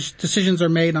that decisions are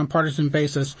made on partisan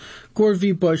basis, Gore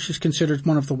v. Bush is considered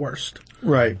one of the worst.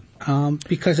 Right.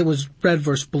 Because it was red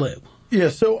versus blue. Yeah.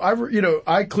 So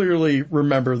I clearly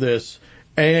remember this,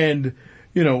 and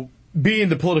you know, being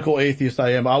the political atheist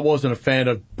I am, I wasn't a fan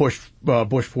of Bush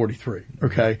 43.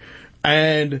 Okay.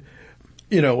 And,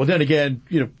 you know, well, then again,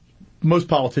 you know, most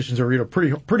politicians are, you know,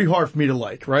 pretty hard for me to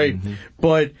like, right? Mm-hmm.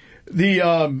 But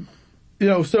the, you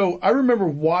know, so I remember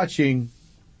watching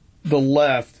the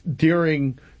left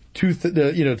during 2000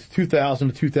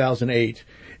 to 2008,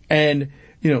 and,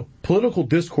 you know, political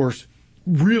discourse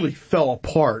really fell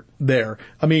apart there.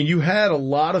 I mean, you had a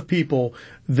lot of people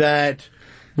that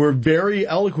were very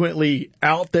eloquently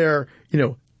out there, you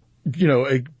know,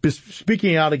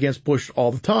 speaking out against Bush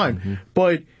all the time. Mm-hmm.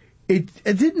 But it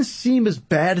didn't seem as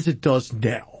bad as it does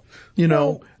now. You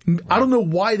know, I don't know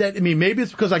why that. I mean, maybe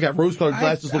it's because I got rose-colored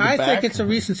glasses looking back. I think it's a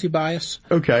recency bias.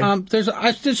 Okay.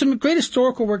 There's some great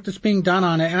historical work that's being done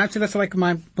on it, and I'd say that's like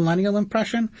my millennial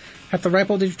impression. At the ripe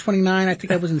old age of 29, I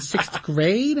think I was in 6th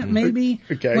grade, maybe,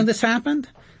 when this happened.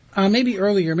 Maybe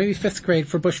earlier, maybe 5th grade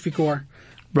for Bush v. Gore.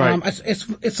 Right. It's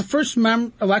the first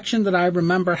election that I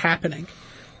remember happening.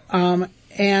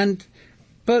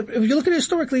 But if you look at it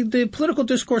historically, the political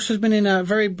discourse has been in a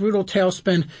very brutal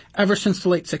tailspin ever since the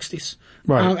late 60s.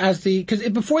 Right. Because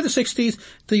before the 60s,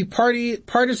 the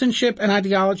partisanship and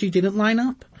ideology didn't line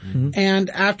up. Mm-hmm. And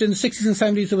after the 60s and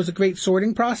 70s, there was a great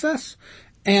sorting process.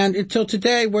 And until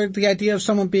today, where the idea of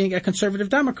someone being a conservative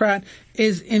Democrat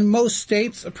is, in most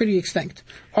states, pretty extinct.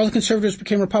 All the conservatives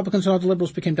became Republicans and all the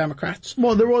liberals became Democrats.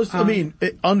 Well, there was,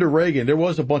 under Reagan, there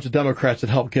was a bunch of Democrats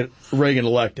that helped get Reagan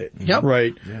elected. Yep.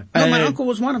 Right. Yeah. No, my uncle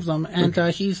was one of them, and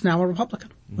he's now a Republican.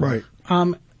 Right.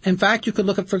 In fact, you could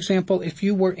look at, for example, if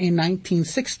you were in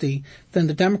 1960, then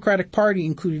the Democratic Party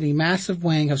included a massive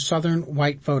wing of Southern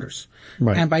white voters.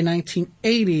 Right. And by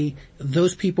 1980,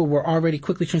 those people were already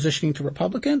quickly transitioning to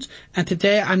Republicans. And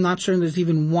today, I'm not certain there's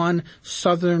even one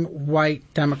Southern white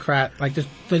Democrat. Like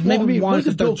there's maybe one.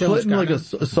 Wasn't Bill Clinton like a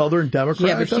Southern Democrat?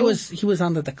 Yeah, but he was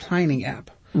on the declining ebb.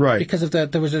 Right. Because of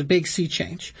there was a big sea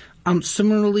change.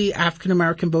 Similarly, African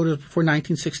American voters before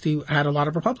 1960 had a lot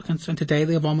of Republicans, and today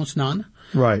they have almost none.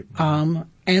 Right. And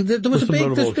there's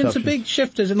been some big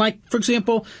shifters. And like, for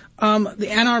example, the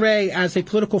NRA as a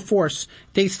political force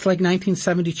dates to like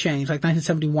 1970 change, like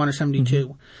 1971 or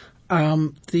 72.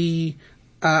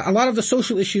 A lot of the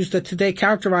social issues that today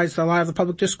characterize a lot of the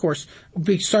public discourse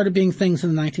started being things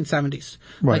in the 1970s,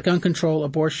 like gun control,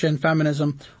 abortion,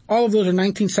 feminism. All of those are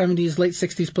 1970s, late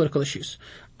 60s political issues.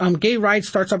 Gay rights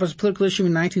starts up as a political issue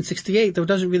in 1968, though it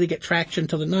doesn't really get traction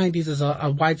until the 90s as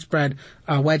a widespread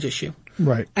wedge issue.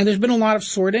 Right. And there's been a lot of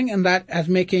sorting, and that as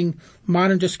making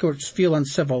modern discourse feel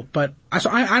uncivil. But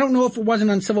I don't know if it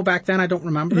wasn't uncivil back then. I don't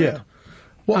remember it.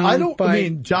 Well, I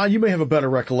mean, John, you may have a better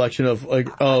recollection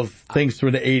of things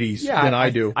through the 80s than I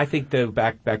do. I think though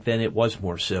back then it was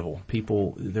more civil.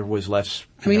 There was less.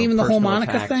 Even the whole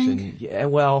Monica thing.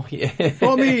 Well,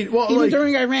 even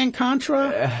during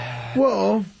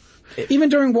Iran-Contra. Even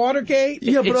during Watergate.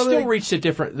 It still reached a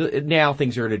different. Now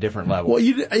things are at a different level. Well,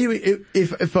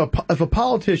 if a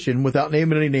politician, without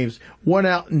naming any names, went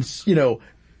out and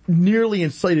nearly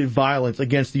incited violence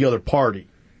against the other party.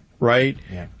 Right?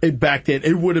 Yeah. Back then,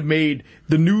 it would have made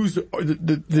the news,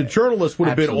 the journalists would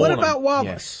have been on. What about Wallace?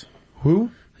 Yes. Who?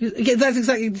 Yeah, that's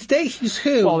exactly, today he's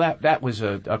who? Well, that was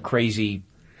a crazy.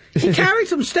 He carried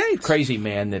some states. Crazy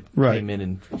man that came in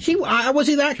and. Was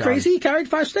he that crazy? He carried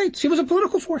 5 states. He was a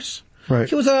political force. Right.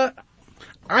 He was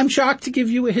I'm shocked to give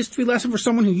you a history lesson for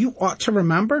someone who you ought to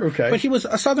remember. Okay. But he was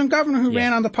a Southern governor who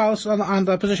ran on the policy, on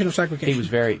the position of segregation. He was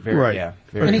very, right.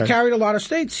 And he carried a lot of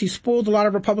states. He spoiled a lot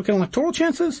of Republican electoral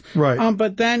chances. Right.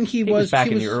 But then he was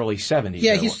back in the early 70s.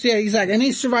 Yeah, exactly. And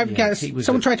he survived.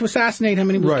 Someone tried to assassinate him,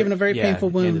 and he was given a very painful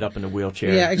wound. He ended up in a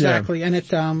wheelchair. Yeah, exactly. Yeah. And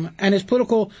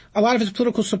a lot of his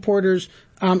political supporters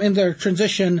in their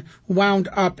transition wound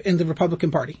up in the Republican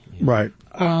Party. Right.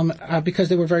 Because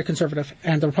they were very conservative,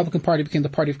 and the Republican Party became the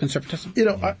party of conservatism.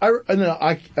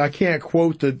 I can't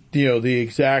quote the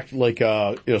exact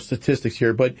statistics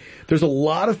here, but there's a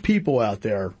lot of people out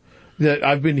there that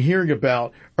I've been hearing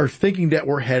about are thinking that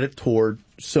we're headed toward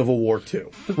Civil War II.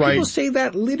 But right? People say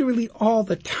that literally all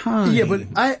the time. Yeah, but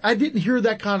I didn't hear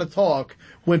that kind of talk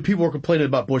when people were complaining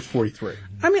about Bush 43.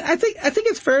 I think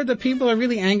it's fair that people are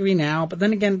really angry now, but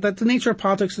then again, the nature of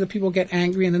politics is that people get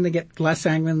angry and then they get less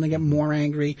angry and then they get more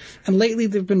angry. And lately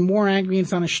they've been more angry and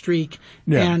it's on a streak.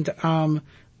 Yeah. And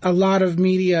a lot of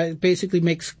media basically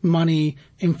makes money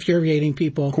infuriating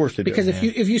people. Of course they do. Because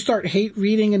if you start hate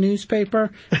reading a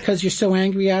newspaper because you're so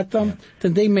angry at them,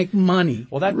 then they make money.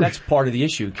 Well, that's part of the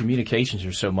issue. Communications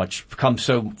are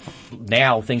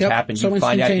now things happen, you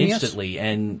find out instantly,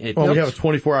 and we have a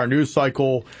 24-hour news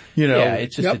cycle. Yeah,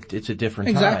 it's just it's a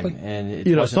different time, and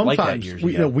it wasn't like that years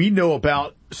ago. We know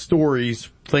about stories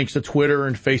thanks to Twitter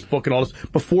and Facebook and all this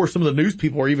before some of the news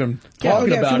people are even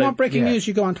talking about it. If you want breaking news,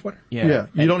 you go on Twitter. Yeah.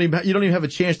 You don't even have a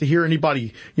chance to hear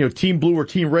anybody, Team Blue or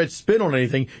Team Red spin on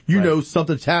anything. You know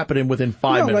something's happening within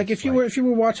 5 minutes. Like if you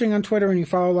were watching on Twitter and you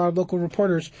follow a lot of local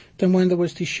reporters, then when there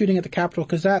was the shooting at the Capitol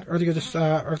Gazette earlier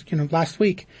last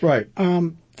week, right?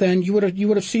 Then you would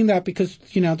have seen that because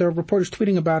there are reporters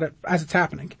tweeting about it as it's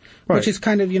happening, which is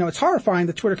kind of it's horrifying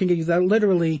that Twitter can get you that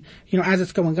literally as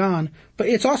it's going on. But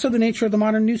it's also the nature of the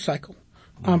modern news cycle.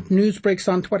 News breaks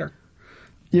on Twitter.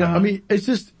 It's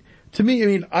just. To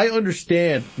me, I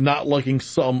understand not liking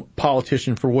some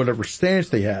politician for whatever stance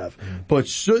they have, but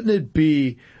shouldn't it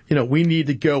be, we need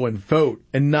to go and vote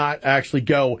and not actually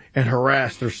go and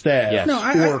harass their staff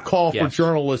or call for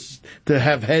journalists to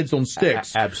have heads on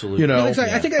sticks? Absolutely.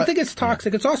 Exactly. I think it's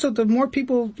toxic. It's also the more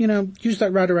people, use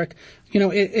that rhetoric,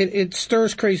 it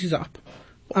stirs crazies up.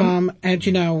 Are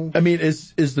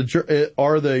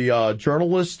the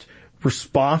journalists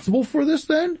responsible for this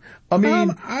then?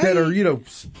 That are,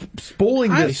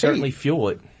 spoiling this. They certainly fuel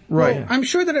it. Right. Well, I'm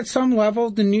sure that at some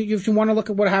level, if you want to look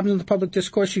at what happens in the public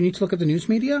discourse, you need to look at the news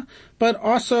media. But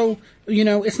also,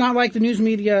 it's not like the news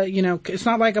media, it's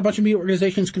not like a bunch of media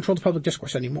organizations control the public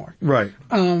discourse anymore. Right.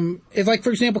 It's like, for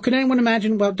example, could anyone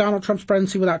imagine Donald Trump's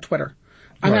presidency without Twitter?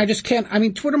 I just can't.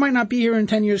 Twitter might not be here in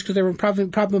 10 years because there were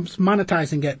problems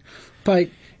monetizing it. But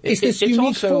it's this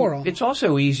unique forum. It's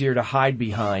also easier to hide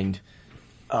behind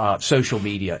social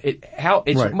media.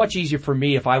 It's much easier for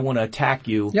me if I want to attack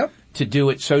you to do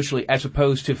it socially as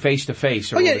opposed to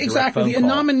face-to-face. Oh, yeah, exactly. The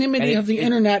anonymity of the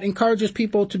Internet encourages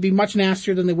people to be much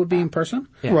nastier than they would be in person.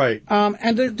 Yeah. Right.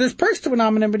 And there's perks to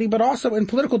anonymity, but also in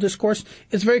political discourse,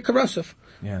 it's very corrosive.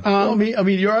 Yeah. Well, I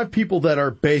mean, you have people that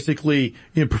are basically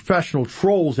professional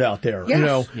trolls out there. Yes. You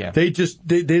know, Yeah. they just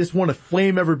want to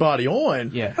flame everybody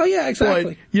on. Yeah. Oh, yeah,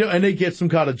 exactly. But, and they get some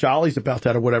kind of jollies about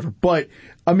that or whatever. But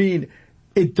I mean,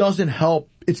 it doesn't help.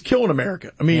 It's killing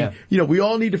America. I mean, we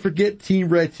all need to forget Team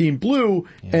Red, Team Blue,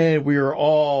 and we are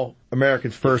all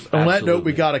Americans first. On that note,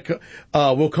 we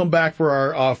we'll come back for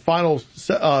our final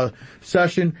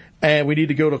session, and we need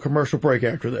to go to a commercial break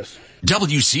after this.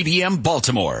 WCBM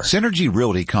Baltimore. Synergy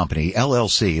Realty Company,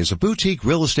 LLC, is a boutique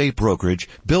real estate brokerage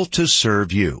built to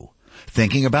serve you.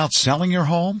 Thinking about selling your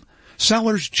home?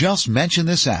 Sellers just mention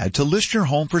this ad to list your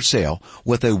home for sale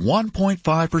with a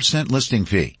 1.5% listing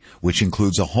fee, which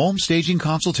includes a home staging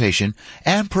consultation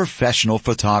and professional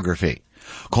photography.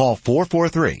 Call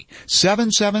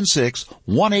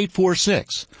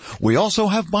 443-776-1846. We also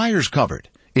have buyers covered.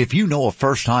 If you know a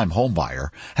first-time home buyer,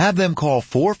 have them call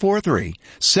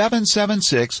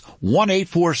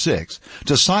 443-776-1846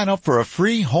 to sign up for a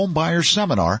free home buyer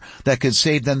seminar that could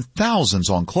save them thousands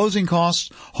on closing costs,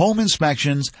 home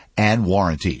inspections, and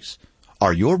warranties.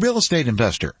 Are you a real estate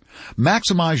investor?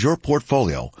 Maximize your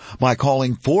portfolio by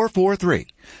calling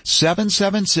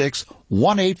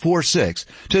 443-776-1846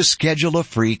 to schedule a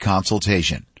free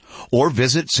consultation. Or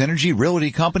visit Synergy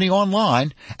Realty Company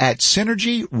online at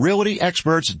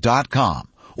synergyrealtyexperts.com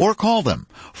or call them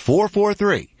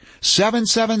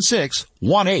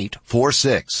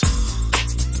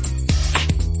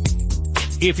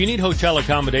 443-776-1846. If you need hotel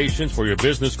accommodations for your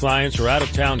business clients or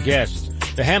out-of-town guests,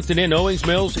 the Hampton Inn Owings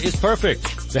Mills is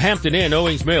perfect. The Hampton Inn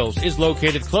Owings Mills is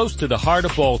located close to the heart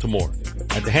of Baltimore.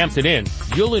 At the Hampton Inn,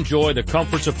 you'll enjoy the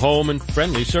comforts of home and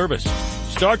friendly service.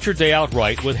 Start your day out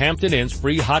right with Hampton Inn's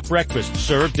free hot breakfast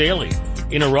served daily.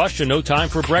 In a rush and no time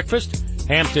for breakfast?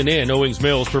 Hampton Inn Owings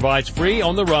Mills provides free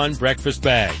on-the-run breakfast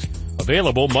bags.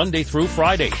 Available Monday through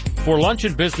Friday. For lunch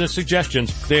and business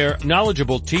suggestions, their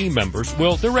knowledgeable team members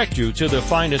will direct you to the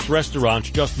finest restaurants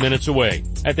just minutes away.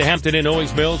 At the Hampton Inn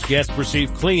Owings Mills, guests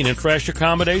receive clean and fresh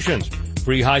accommodations,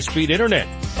 free high-speed internet,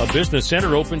 a business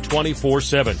center open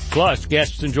 24/7. Plus,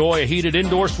 guests enjoy a heated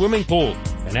indoor swimming pool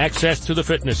and access to the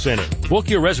fitness center. Book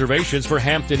your reservations for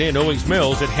Hampton Inn Owings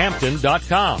Mills at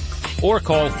hampton.com or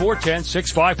call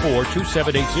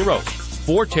 410-654-2780.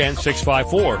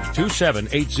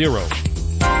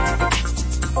 410-654-2780.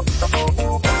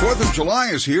 4th of July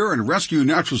is here, and Rescue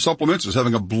Natural Supplements is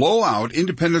having a blowout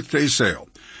Independence Day sale.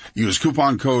 Use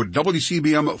coupon code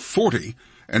WCBM40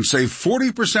 and save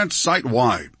 40%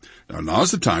 site-wide. Now's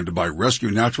the time to buy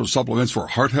Rescue Natural Supplements for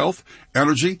heart health,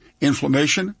 energy,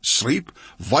 inflammation, sleep,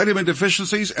 vitamin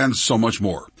deficiencies, and so much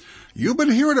more. You've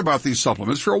been hearing about these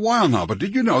supplements for a while now, but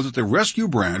did you know that the Rescue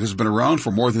brand has been around for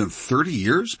more than 30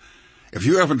 years? If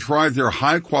you haven't tried their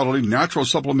high-quality natural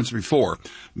supplements before,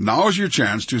 now is your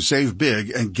chance to save big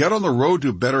and get on the road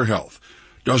to better health.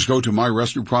 Just go to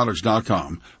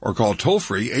myrescueproducts.com or call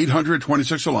toll-free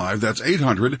 800-26-ALIVE. That's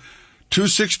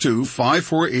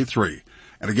 800-262-5483.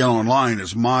 And again, online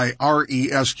is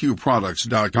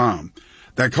myrescueproducts.com.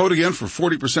 That code again for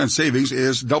 40% savings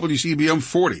is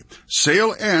WCBM40.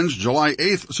 Sale ends July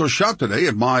 8th, so shop today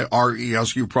at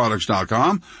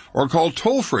myrescueproducts.com or call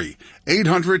toll-free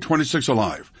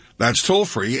 800-26-ALIVE. That's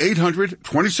toll-free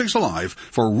 800-26-ALIVE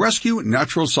for Rescue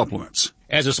Natural Supplements.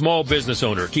 As a small business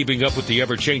owner, keeping up with the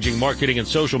ever-changing marketing and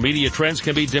social media trends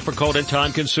can be difficult and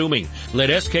time-consuming. Let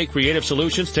SK Creative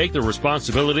Solutions take the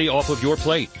responsibility off of your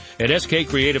plate. At SK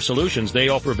Creative Solutions, they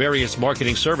offer various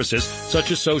marketing services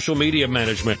such as social media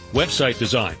management, website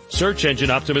design, search engine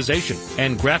optimization,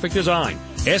 and graphic design.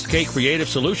 SK Creative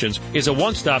Solutions is a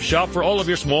one-stop shop for all of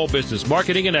your small business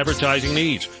marketing and advertising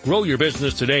needs. Grow your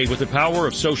business today with the power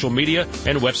of social media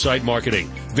and website marketing.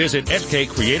 Visit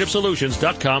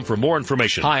skcreativesolutions.com for more information.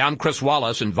 Hi, I'm Chris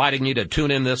Wallace, inviting you to tune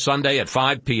in this Sunday at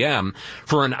 5 p.m.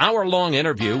 for an hour-long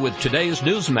interview with today's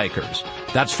newsmakers.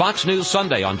 That's Fox News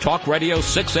Sunday on Talk Radio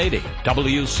 680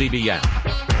 WCBM.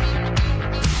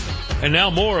 And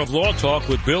now more of Law Talk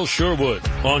with Bill Sherwood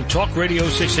on Talk Radio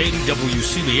 680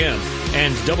 WCBM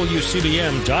and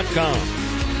WCBM.com.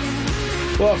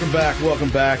 Welcome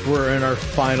back. We're in our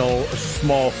final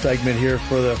small segment here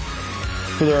for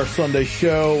our Sunday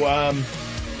show.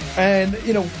 And,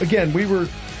 again, we were,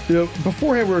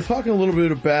 beforehand we were talking a little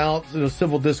bit about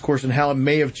civil discourse and how it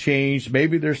may have changed.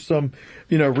 Maybe there's some,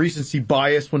 recency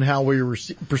bias when how we were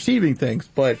perceiving things.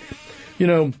 But,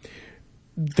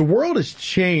 the world has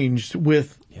changed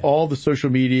with all the social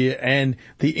media and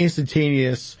the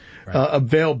instantaneous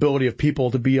availability of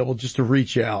people to be able just to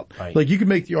reach out. Right. Like you could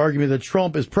make the argument that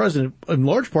Trump is president in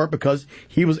large part because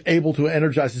he was able to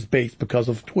energize his base because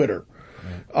of Twitter.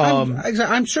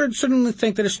 I'm certainly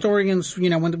think that historians,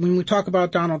 when we talk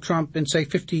about Donald Trump in say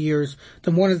 50 years,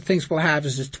 then one of the things we'll have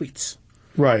is his tweets.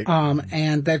 Right.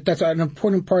 And that's an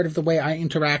important part of the way I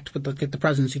interact with the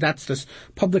presidency. That's this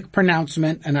public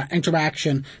pronouncement and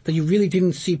interaction that you really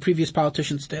didn't see previous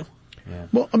politicians do. Yeah.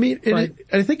 Well, I mean,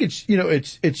 I think it's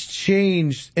it's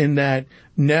changed in that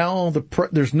now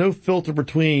there's no filter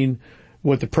between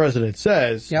what the president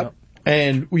says. Yep.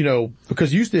 And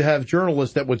because you used to have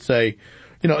journalists that would say,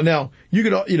 now you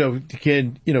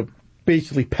could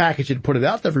basically package it and put it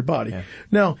out to everybody. Yeah.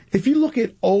 Now, if you look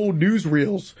at old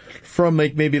newsreels from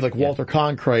maybe Walter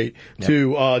Cronkite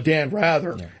to Dan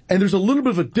Rather, and there's a little bit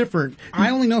of a different.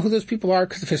 I only know who those people are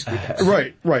because of history books.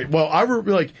 Right.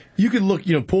 Well, you could look,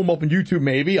 pull them up on YouTube,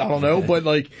 maybe, I don't know, but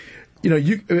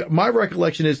my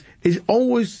recollection is it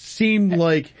always seemed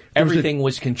like everything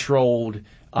was controlled.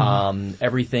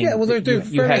 Everything. Yeah, well, they're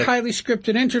very highly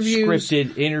scripted interviews.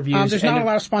 There's not a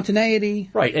lot of spontaneity.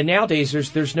 Right, and nowadays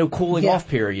there's no cooling off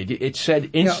period. It's said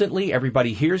instantly.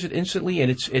 Everybody hears it instantly,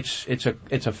 and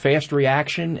it's a fast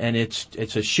reaction, and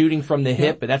it's a shooting from the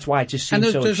hip, and that's why it just seems so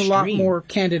extreme. And there's a lot more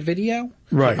candid video.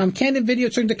 Right. Candid video,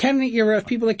 during the Kennedy era, if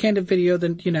people at candid video,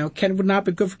 then, Ken would not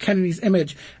be good for Kennedy's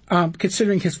image,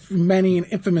 considering his many and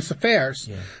infamous affairs.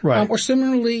 Yeah. Right. Or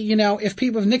similarly, if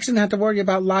Nixon had to worry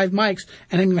about live mics,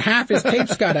 and even half his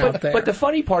tapes got out there. But the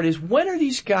funny part is, when are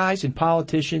these guys and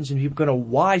politicians and people going to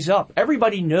wise up?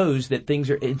 Everybody knows that things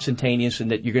are instantaneous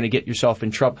and that you're going to get yourself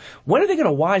in trouble. When are they going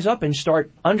to wise up and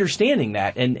start understanding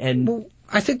that and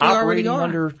I think they already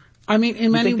are.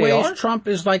 In many ways, Trump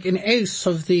is like an ace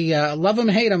of the love him,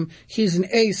 hate him. He's an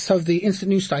ace of the instant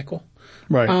news cycle.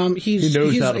 Right. He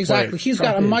knows how to play it. He's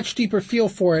got a much deeper feel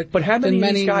for it. But how many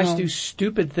of these guys do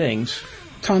stupid things?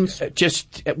 Tons.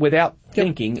 Just without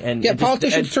thinking. And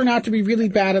politicians turn out to be really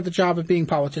bad at the job of being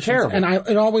politicians. Terrible. And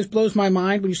it always blows my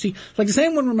mind when you see, does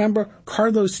anyone remember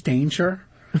Carlos Danger?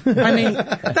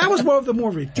 That was one of the more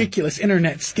ridiculous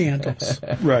internet scandals.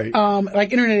 Right.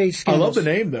 Internet age scandals. I love the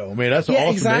name, though. That's an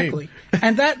awesome exactly. name.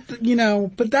 And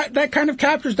that kind of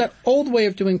captures that old way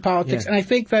of doing politics. Yeah. And I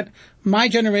think that my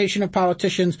generation of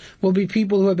politicians will be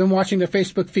people who have been watching their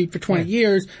Facebook feed for 20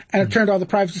 years and have turned all the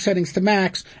privacy settings to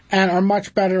max and are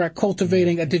much better at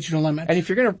cultivating a digital image. And if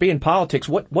you're going to be in politics,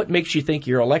 what makes you think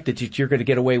you're elected that you're going to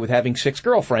get away with having 6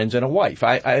 girlfriends and a wife?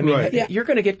 You're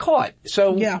going to get caught.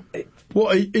 So Well,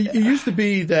 it used to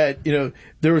be that,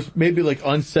 there was maybe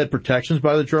unsaid protections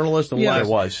by the journalists. There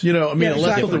was.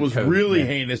 Unless something was really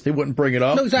heinous, they wouldn't bring it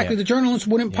up. No, exactly. The journalists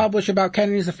wouldn't publish about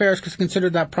Kennedy's affairs because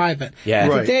considered that private. Yeah.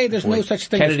 And today, there's no such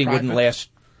thing Kennedy as private. wouldn't last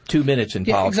 2 minutes in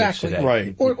politics today.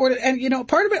 Right. And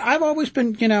part of it, I've always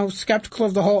been, skeptical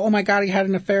of the whole, oh my God, he had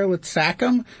an affair, let's sack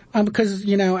him. Because,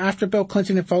 after Bill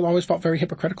Clinton, it always felt very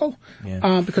hypocritical.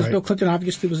 Yeah. Because Bill Clinton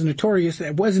obviously was a notorious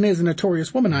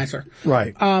womanizer.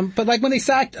 Right. But when they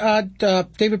sacked,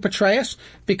 David Petraeus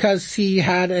because he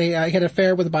had an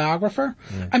affair with a biographer.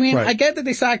 Yeah. I get that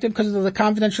they sacked him because of the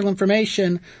confidential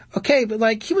information. Okay,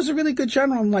 but he was a really good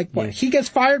general. He gets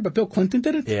fired, but Bill Clinton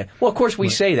did it? Yeah. Well, of course we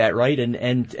say that, right?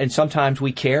 And sometimes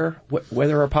we care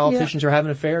whether our politicians are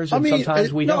having affairs, and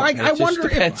sometimes we don't. I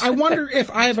wonder if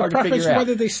I have a preference for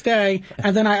whether they stay,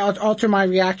 and then I alter my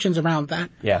reactions around that.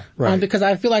 Yeah. Right. Because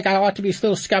I feel like I ought to be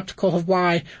still skeptical of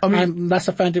why I'm less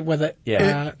offended with it.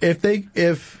 Yeah.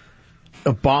 If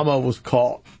Obama was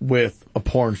caught with a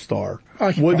porn star,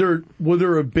 would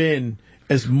there have been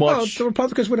as much? Well, the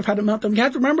Republicans would have had a meltdown. You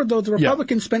have to remember, though, the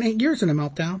Republicans spent 8 years in a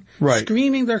meltdown,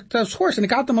 screaming their horse, and it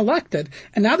got them elected.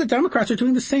 And now the Democrats are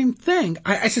doing the same thing.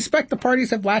 I suspect the parties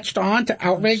have latched on to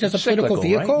outrage as a political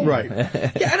vehicle. Right. And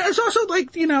it's also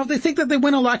they think that they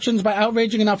win elections by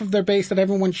outraging enough of their base that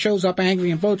everyone shows up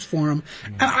angry and votes for them.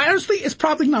 And honestly, it's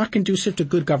probably not conducive to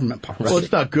good government policy. Well,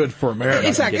 it's not good for America.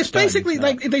 Exactly. It's basically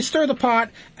they stir the pot,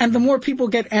 and the more people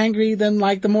get angry, then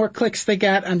the more clicks they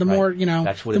get, and the more,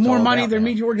 the more money they're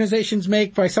media organizations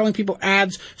make by selling people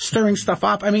ads, stirring stuff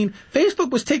up. Facebook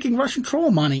was taking Russian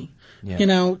troll money,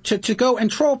 to go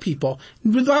and troll people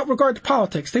without regard to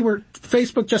politics.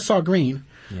 Facebook just saw green.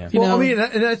 Yeah.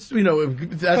 That's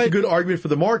a good argument for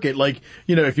the market.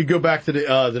 If you go back to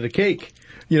the cake,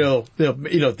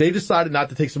 they decided not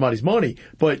to take somebody's money,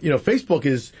 but Facebook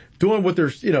is doing what they're,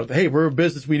 hey, we're a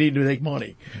business, we need to make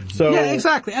money. So yeah,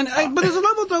 exactly. But there's a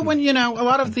level though when a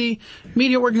lot of the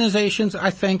media organizations,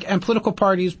 I think, and political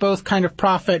parties both kind of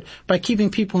profit by keeping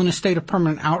people in a state of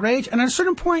permanent outrage, and at a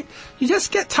certain point, you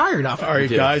just get tired of it. All right,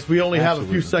 guys, we only have a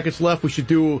few seconds left. We should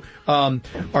do our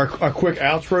quick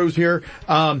outros here.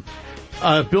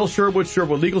 Bill Sherwood,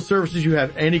 Sherwood Legal Services. You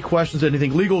have any questions,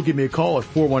 anything legal, give me a call at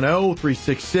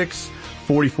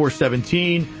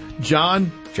 410-366-4417.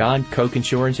 John, Koch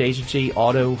Insurance Agency,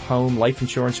 auto, home, life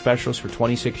insurance specialist for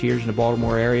 26 years in the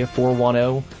Baltimore area,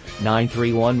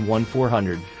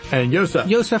 410-931-1400. And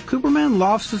Yosef Cooperman,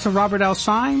 law offices of Robert L.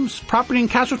 Symes, property and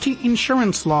casualty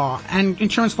insurance law, and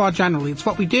insurance law generally. It's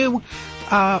what we do.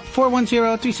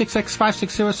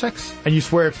 410-366-5606. And you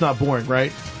swear it's not boring,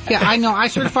 right? Yeah, I know. I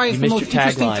certify it's the most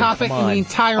interesting topic in the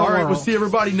entire world. All right, we'll see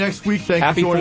everybody next week. Thank you for joining.